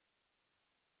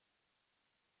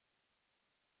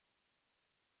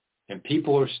 And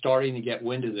people are starting to get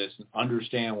wind of this and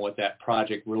understand what that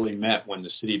project really meant when the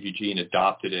city of Eugene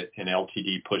adopted it and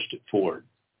LTD pushed it forward.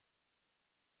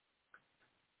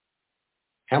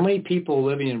 How many people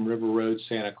living in River Road,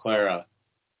 Santa Clara,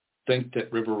 think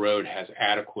that River Road has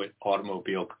adequate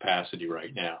automobile capacity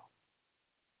right now?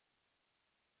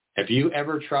 Have you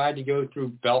ever tried to go through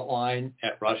Beltline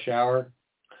at rush hour?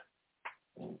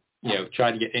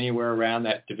 Tried to get anywhere around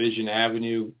that Division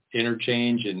Avenue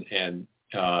interchange and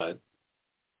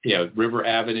River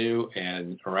Avenue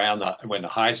and around when the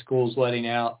high school's letting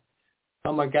out?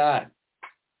 Oh my God.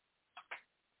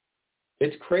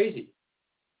 It's crazy.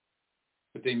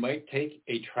 But they might take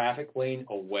a traffic lane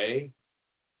away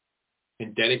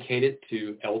and dedicate it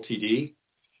to LTD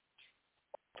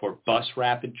for bus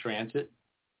rapid transit.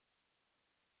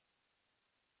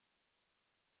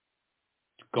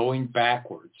 Going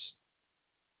backwards.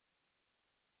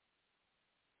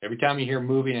 Every time you hear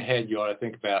moving ahead, you ought to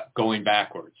think about going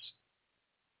backwards.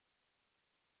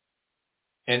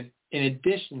 And in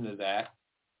addition to that,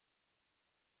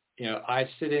 I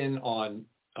sit in on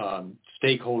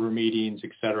stakeholder meetings,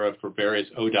 et cetera, for various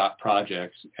ODOT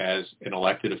projects as an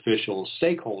elected official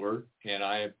stakeholder, and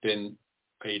I have been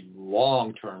a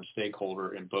long-term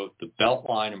stakeholder in both the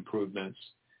Beltline improvements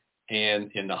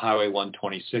and in the Highway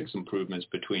 126 improvements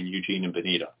between Eugene and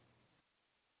Bonita.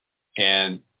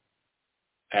 And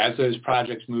as those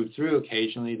projects move through,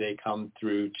 occasionally they come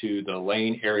through to the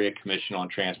Lane Area Commission on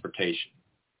Transportation,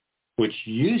 which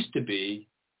used to be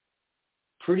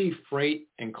pretty freight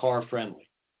and car friendly.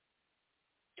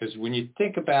 Because when you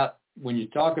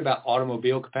talk about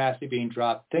automobile capacity being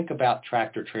dropped, think about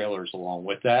tractor trailers along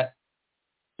with that.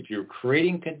 If you're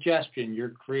creating congestion, you're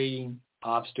creating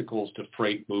obstacles to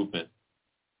freight movement.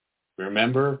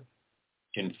 Remember,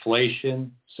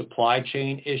 inflation, supply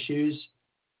chain issues.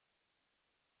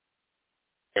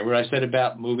 Remember what I said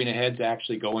about moving ahead is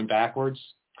actually going backwards?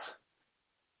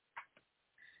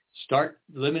 Start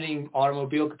limiting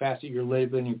automobile capacity, you're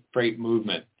limiting freight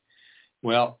movement.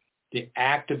 Well, the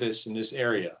activists in this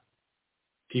area,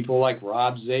 people like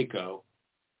Rob Zako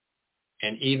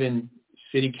and even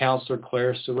City Councilor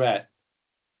Claire Surratt,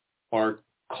 are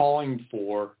calling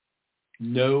for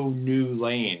no new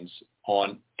lanes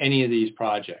on any of these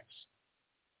projects.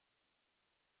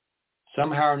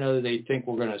 Somehow or another, they think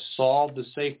we're going to solve the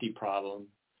safety problem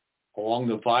along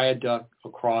the viaduct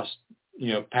across,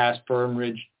 past Fern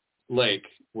Ridge Lake,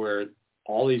 where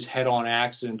all these head-on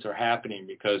accidents are happening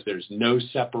because there's no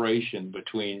separation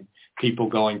between people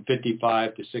going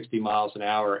 55 to 60 miles an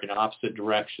hour in opposite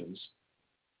directions,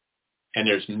 and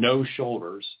there's no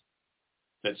shoulders,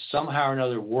 that somehow or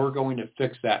another we're going to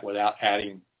fix that without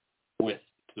adding width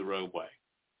to the roadway.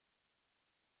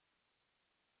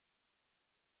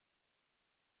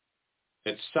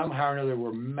 That somehow or another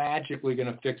we're magically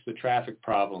going to fix the traffic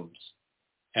problems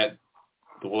at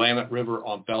the Willamette River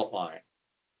on Beltline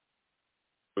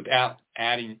without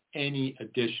adding any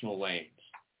additional lanes.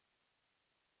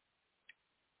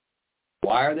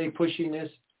 Why are they pushing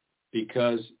this?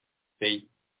 Because they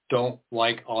don't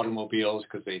like automobiles,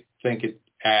 because they think it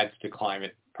adds to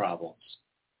climate problems.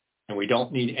 And we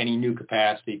don't need any new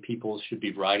capacity. People should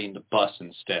be riding the bus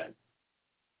instead.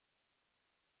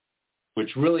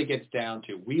 Which really gets down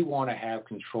to, we want to have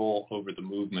control over the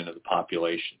movement of the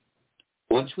population.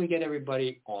 Once we get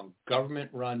everybody on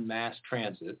government-run mass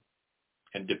transit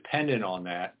and dependent on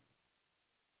that,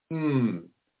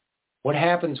 what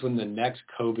happens when the next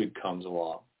COVID comes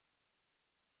along?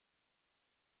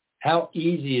 How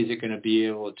easy is it going to be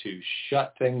able to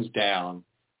shut things down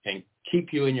and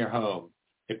keep you in your home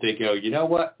if they go, you know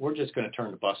what, we're just going to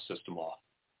turn the bus system off?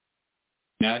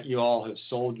 Now you all have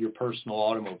sold your personal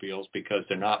automobiles because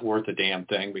they're not worth a damn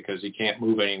thing, because you can't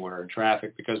move anywhere in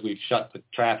traffic, because we've shut the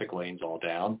traffic lanes all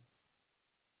down.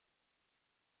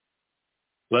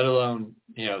 Let alone,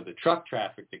 the truck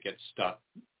traffic that gets stuck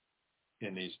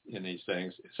in these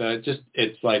things. So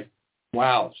it's like,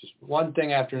 wow, it's just one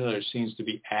thing after another seems to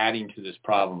be adding to this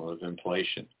problem of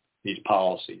inflation, these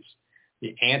policies.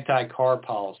 The anti-car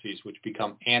policies, which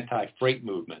become anti-freight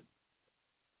movement.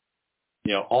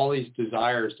 All these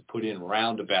desires to put in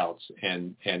roundabouts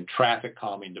and traffic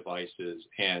calming devices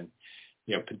and,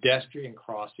 pedestrian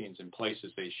crossings in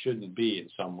places they shouldn't be in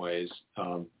some ways,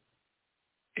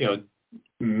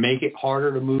 make it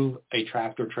harder to move a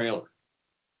tractor trailer,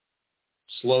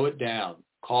 slow it down,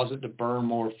 cause it to burn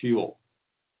more fuel.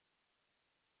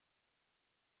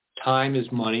 Time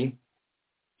is money.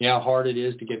 You know how hard it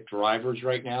is to get drivers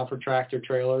right now for tractor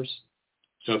trailers?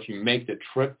 So if you make the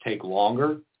trip take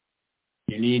longer,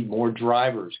 you need more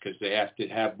drivers, because they have to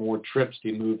have more trips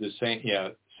to move the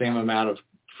same amount of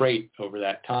freight over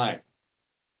that time.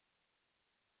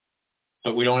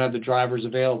 But we don't have the drivers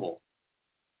available.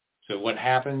 So what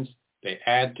happens? They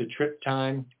add to trip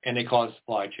time and they cause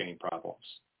supply chain problems.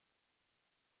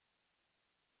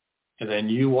 And then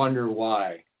you wonder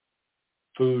why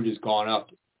food has gone up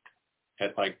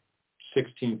at like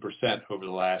 16% over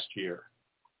the last year.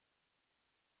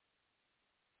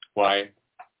 why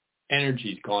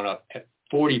energy's gone up at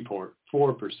 44%.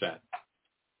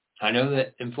 I know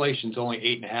that inflation's only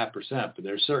 8.5%, but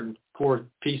there's certain core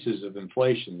pieces of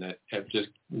inflation that have just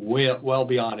well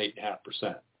beyond 8.5%.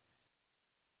 And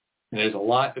there's a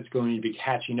lot that's going to be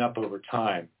catching up over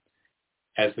time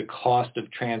as the cost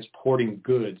of transporting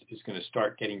goods is going to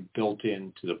start getting built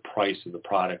into the price of the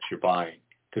products you're buying.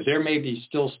 Because there may be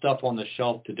still stuff on the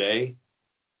shelf today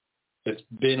that's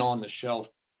been on the shelf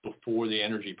before the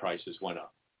energy prices went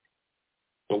up.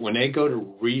 But when they go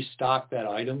to restock that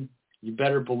item, you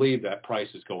better believe that price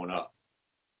is going up.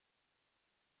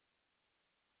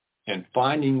 And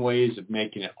finding ways of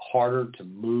making it harder to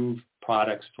move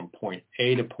products from point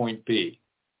A to point B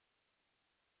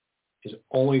is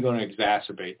only going to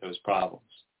exacerbate those problems.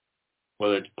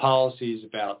 Whether it's policies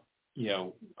about,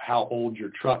 how old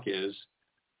your truck is,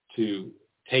 to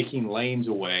taking lanes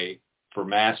away for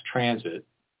mass transit,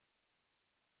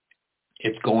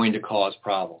 it's going to cause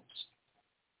problems.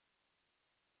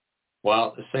 While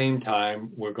at the same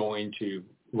time, we're going to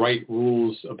write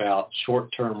rules about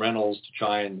short-term rentals to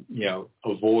try and,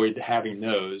 avoid having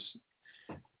those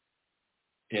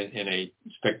in a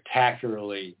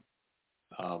spectacularly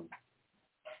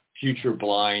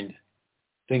future-blind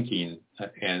thinking.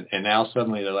 And now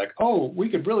suddenly they're like, oh, we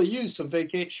could really use some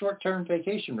short-term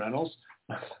vacation rentals.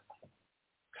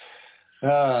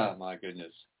 Ah, my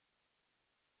goodness.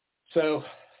 So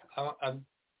I'm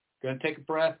going to take a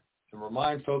breath and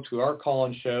remind folks we are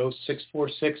calling show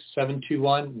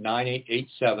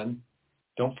 646-721-9887.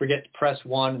 Don't forget to press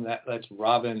 1, and that's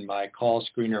Robin, my call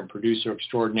screener and producer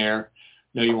extraordinaire.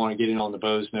 Know you want to get in on the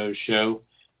Boze Noze Show.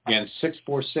 Again,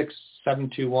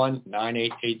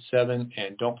 646-721-9887,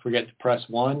 and don't forget to press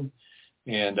 1,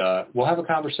 and we'll have a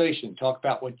conversation, talk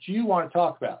about what you want to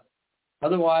talk about.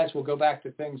 Otherwise, we'll go back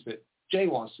to things that Jay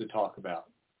wants to talk about,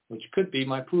 which could be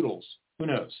my poodles. Who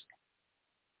knows?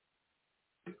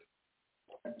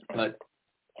 But,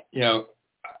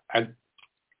 I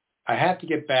have to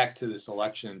get back to this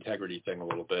election integrity thing a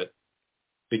little bit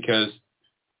because,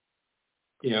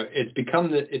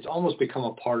 it's almost become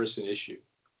a partisan issue.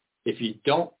 If you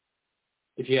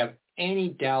have any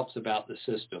doubts about the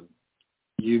system,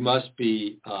 you must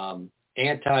be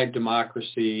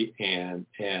anti-democracy and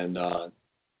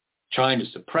trying to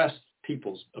suppress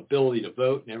people's ability to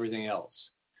vote and everything else.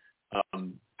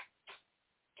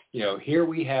 Here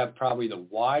we have probably the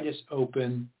widest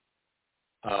open,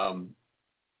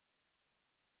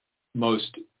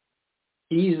 most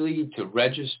easily to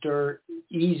register,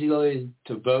 easily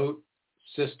to vote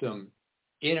system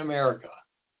in America.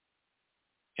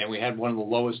 And we had one of the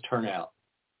lowest turnout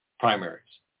primaries.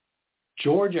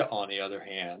 Georgia, on the other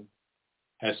hand,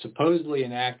 has supposedly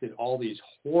enacted all these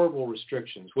horrible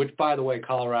restrictions, which, by the way,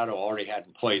 Colorado already had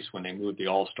in place when they moved the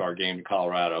All-Star game to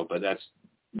Colorado, but that's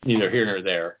neither here nor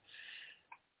there.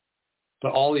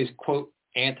 But all these, quote,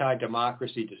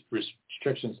 anti-democracy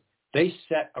restrictions, they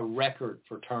set a record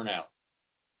for turnout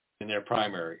in their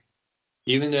primary.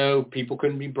 Even though people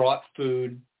couldn't be brought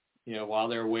food, while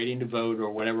they were waiting to vote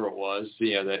or whatever it was,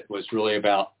 that was really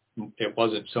about, it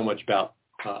wasn't so much about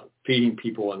feeding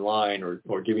people in line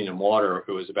or giving them water.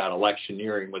 It was about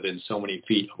electioneering within so many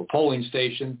feet of a polling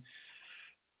station.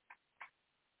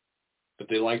 But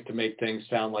they like to make things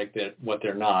sound like what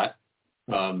they're not.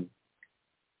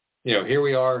 Here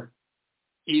we are,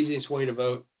 easiest way to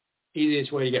vote,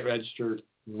 easiest way to get registered,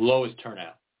 lowest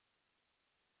turnout.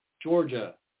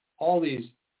 Georgia, all these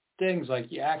things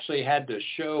like you actually had to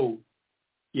show,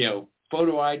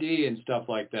 photo ID and stuff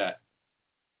like that.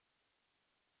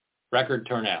 Record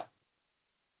turnout.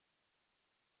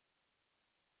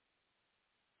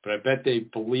 But I bet they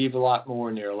believe a lot more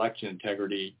in their election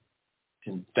integrity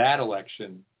in that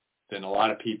election than a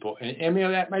lot of people. And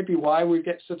that might be why we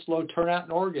get such low turnout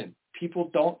in Oregon.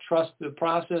 People don't trust the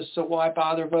process, so why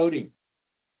bother voting?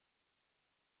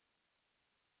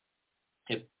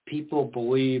 If people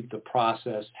believe the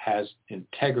process has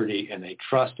integrity and they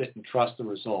trust it and trust the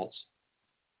results,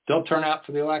 they'll turn out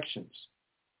for the elections.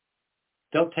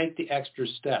 They'll take the extra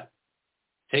step,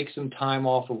 take some time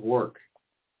off of work,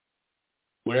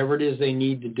 whatever it is they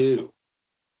need to do.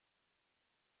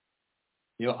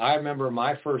 I remember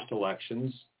my first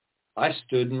elections, I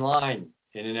stood in line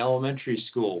in an elementary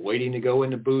school waiting to go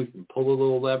in the booth and pull the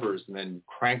little levers and then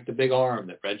crank the big arm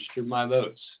that registered my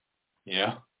votes,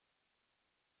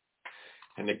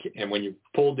 And when you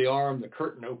pulled the arm, the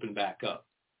curtain opened back up,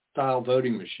 style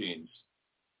voting machines.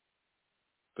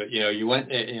 But, you went,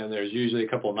 there's usually a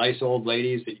couple of nice old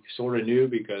ladies that you sort of knew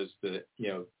because the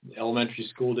elementary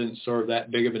school didn't serve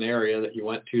that big of an area that you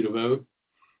went to vote.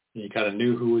 And you kind of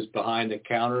knew who was behind the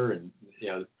counter and,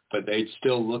 but they'd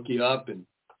still look you up and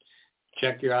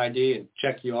check your ID and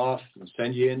check you off and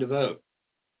send you in to vote.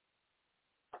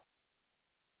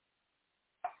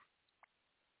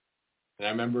 And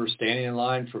I remember standing in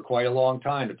line for quite a long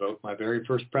time to vote my very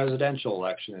first presidential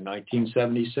election in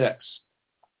 1976.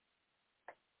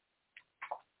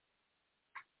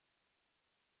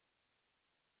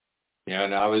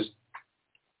 And I was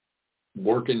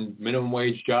working minimum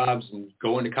wage jobs and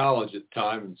going to college at the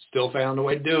time and still found a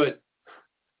way to do it.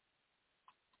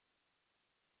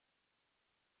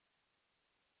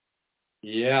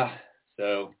 Yeah,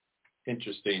 so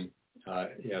interesting,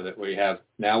 that we have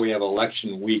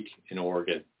election week in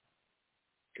Oregon,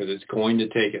 because it's going to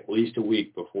take at least a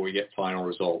week before we get final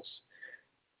results.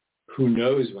 Who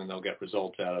knows when they'll get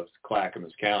results out of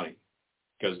Clackamas County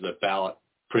because of the ballot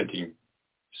printing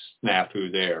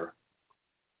snafu there.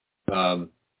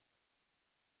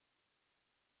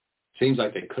 Seems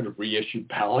like they could have reissued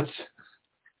ballots.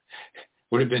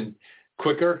 Would have been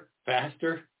quicker,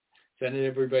 faster, sending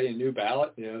everybody a new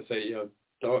ballot. Say,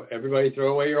 everybody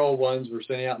throw away your old ones. We're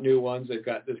sending out new ones. They've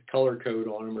got this color code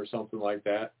on them or something like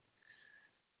that.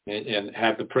 And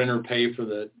have the printer pay for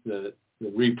the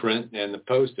reprint and the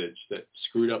postage that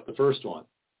screwed up the first one.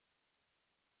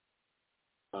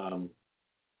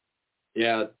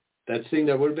 That seemed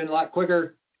that would have been a lot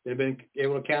quicker. They've been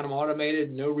able to count them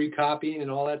automated, no recopying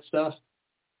and all that stuff.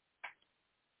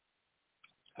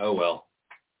 Oh, well.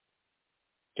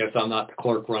 Guess I'm not the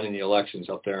clerk running the elections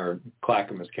up there in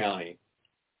Clackamas County.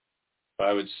 But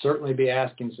I would certainly be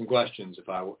asking some questions if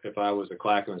I was a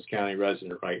Clackamas County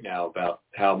resident right now about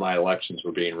how my elections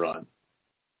were being run.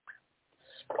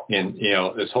 And,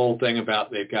 this whole thing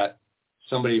about they've got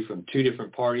somebody from two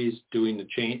different parties doing the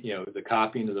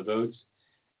copying of the votes.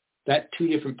 That two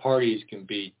different parties can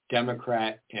be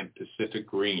Democrat and Pacific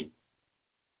Green.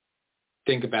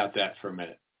 Think about that for a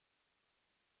minute.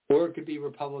 Or it could be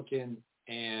Republican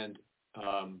and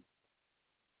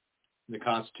the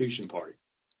Constitution Party.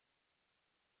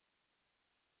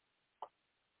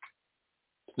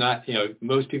 It's not,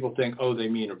 most people think, they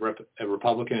mean a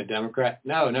Republican and a Democrat.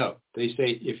 No. They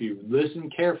say, if you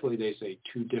listen carefully, they say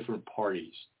two different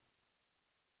parties.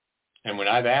 And when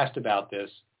I've asked about this,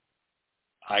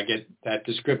 I get that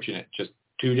description. It's just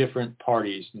two different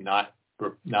parties, not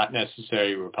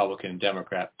necessarily Republican and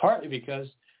Democrat, partly because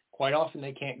quite often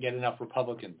they can't get enough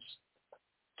Republicans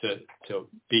to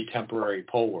be temporary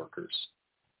poll workers.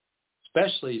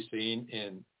 Especially seen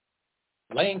in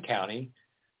Lane County,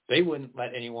 they wouldn't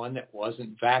let anyone that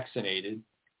wasn't vaccinated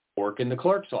work in the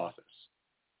clerk's office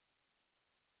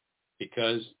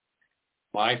because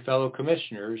my fellow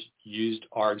commissioners used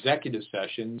our executive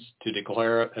sessions to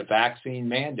declare a vaccine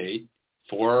mandate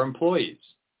for our employees.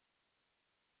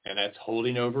 And that's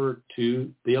holding over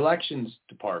to the elections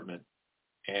department.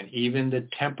 And even the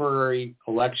temporary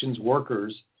elections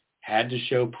workers had to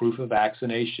show proof of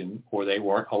vaccination or they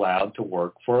weren't allowed to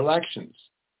work for elections.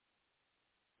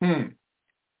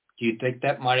 Do you think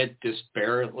that might have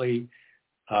disparately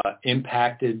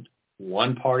impacted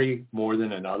one party more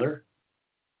than another?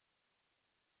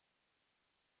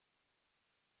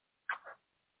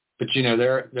 But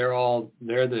they're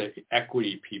the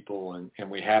equity people,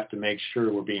 and we have to make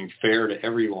sure we're being fair to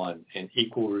everyone and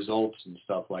equal results and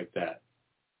stuff like that.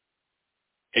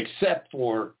 Except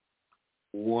for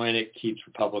when it keeps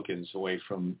Republicans away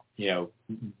from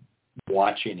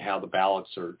watching how the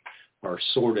ballots are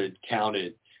sorted,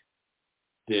 counted,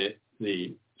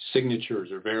 the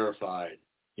signatures are verified,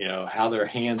 how they're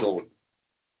handled.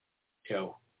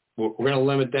 We're going to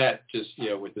limit that just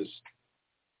with this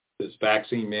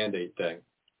vaccine mandate thing.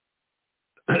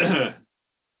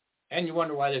 And you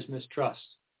wonder why there's mistrust.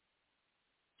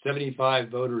 75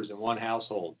 voters in one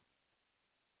household.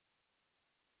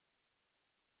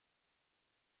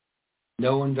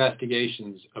 No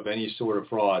investigations of any sort of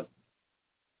fraud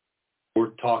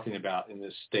worth talking about in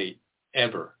this state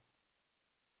ever.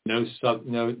 No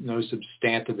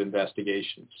substantive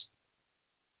investigations.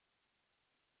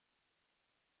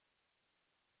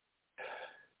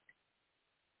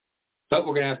 But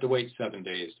we're going to have to wait 7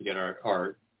 days to get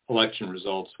our election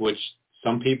results, which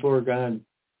some people are going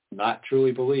to not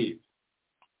truly believe.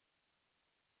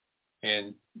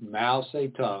 And Mao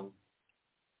Zedong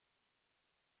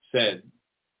said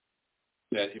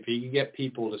that if he could get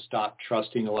people to stop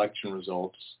trusting election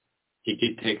results, he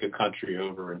could take a country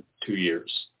over in 2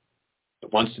 years.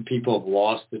 But once the people have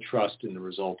lost the trust in the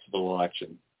results of the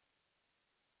election,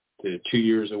 they're 2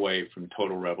 years away from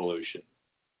total revolution.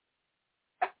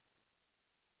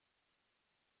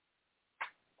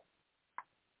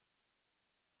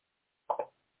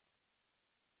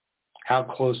 How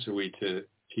close are we to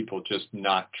people just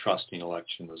not trusting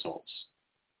election results?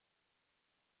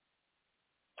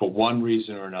 for one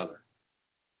reason or another.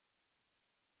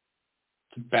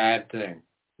 It's a bad thing.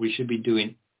 We should be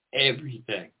doing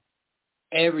everything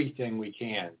we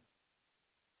can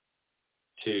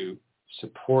to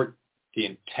support the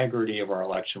integrity of our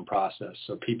election process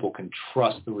so people can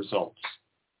trust the results.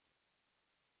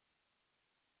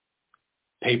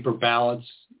 Paper ballots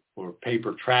or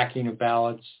paper tracking of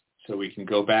ballots so we can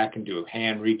go back and do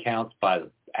hand recounts by the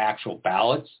actual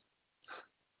ballots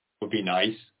would be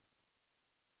nice.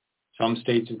 Some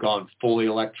states have gone fully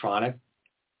electronic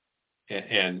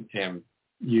and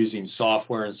using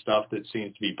software and stuff that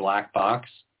seems to be black box.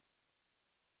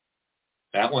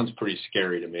 That one's pretty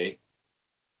scary to me,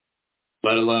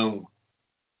 let alone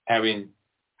having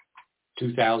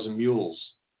 2,000 mules.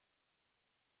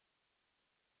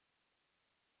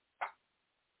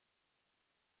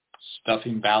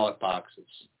 Stuffing ballot boxes,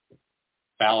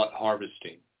 ballot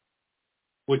harvesting,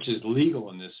 which is legal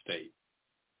in this state.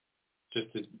 Just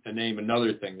to name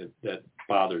another thing that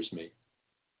bothers me.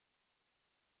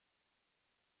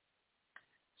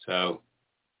 So,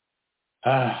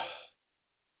 I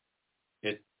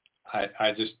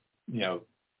just,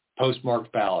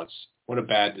 postmarked ballots. What a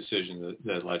bad decision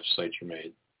the legislature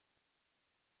made.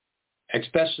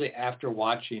 Especially after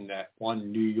watching that one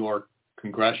New York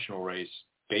congressional race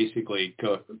basically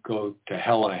go to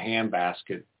hell in a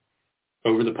handbasket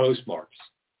over the postmarks.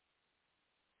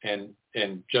 And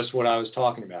just what I was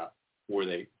talking about.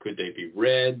 Could they be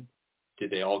read?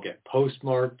 Did they all get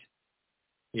postmarked?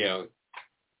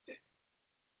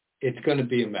 It's going to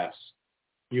be a mess.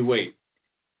 You wait.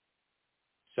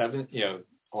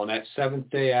 On that seventh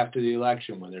day after the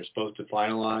election when they're supposed to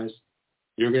finalize,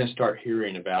 you're going to start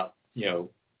hearing about,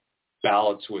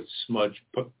 ballots with smudged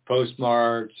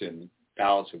postmarks and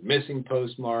ballots with missing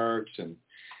postmarks and,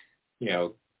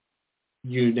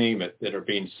 you name it, that are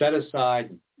being set aside,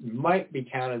 might be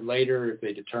counted later if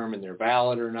they determine they're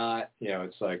valid or not.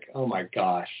 It's like, oh my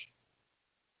gosh.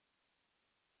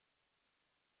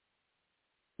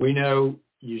 We know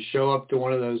you show up to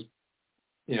one of those,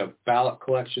 ballot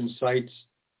collection sites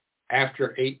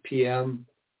after 8 p.m.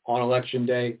 on election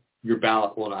day, your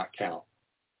ballot will not count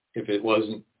if it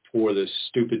wasn't for this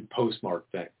stupid postmark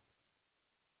thing.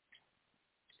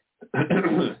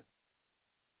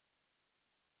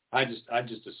 I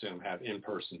just assume have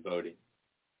in-person voting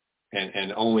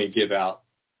and only give out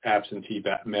absentee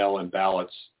mail-in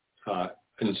ballots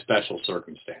in special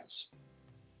circumstance.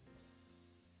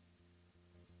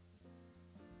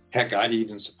 Heck, I'd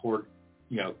even support,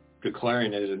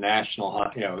 declaring it as a national,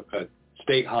 a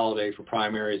state holiday for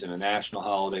primaries and a national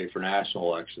holiday for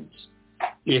national elections,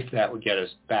 if that would get us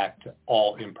back to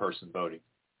all in-person voting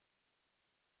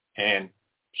and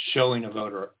showing a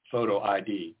voter photo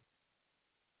ID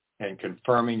and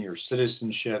confirming your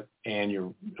citizenship and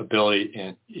your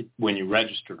ability when you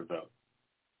register to vote.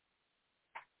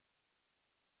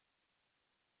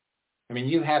 I mean,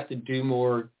 you have to do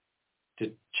more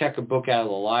to check a book out of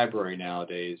the library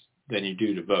nowadays than you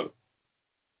do to vote.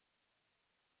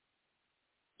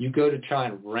 You go to try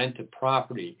and rent a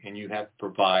property and you have to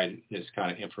provide this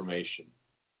kind of information.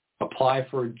 Apply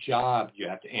for a job, you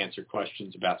have to answer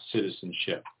questions about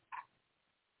citizenship.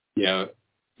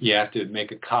 You have to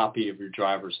make a copy of your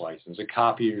driver's license, a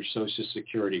copy of your Social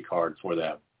Security card for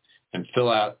them, and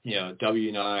fill out,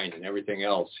 W-9 and everything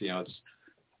else.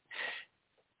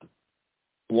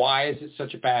 Why is it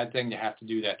such a bad thing to have to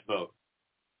do that to vote?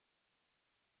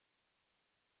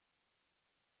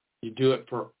 You do it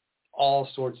for all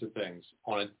sorts of things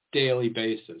on a daily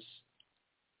basis.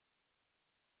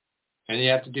 And you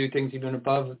have to do things even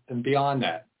above and beyond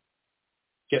that.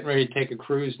 Getting ready to take a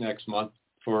cruise next month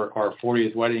for our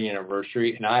 40th wedding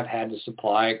anniversary, and I've had to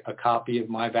supply a copy of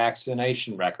my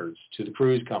vaccination records to the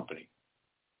cruise company,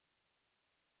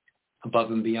 above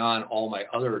and beyond all my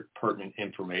other pertinent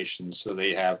information, so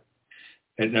they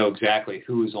know exactly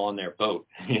who is on their boat,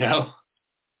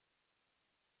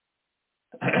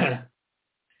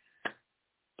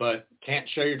 But can't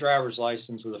show your driver's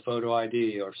license with a photo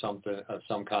ID or something of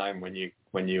some kind when you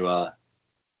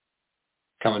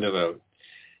come in to vote.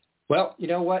 Well, you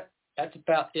know what? That's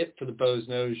about it for the Boze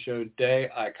Noze Show today.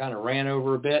 I kind of ran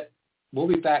over a bit. We'll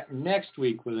be back next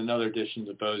week with another edition of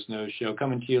the Boze Noze Show,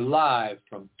 coming to you live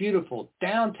from beautiful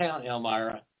downtown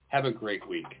Elmira. Have a great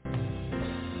week.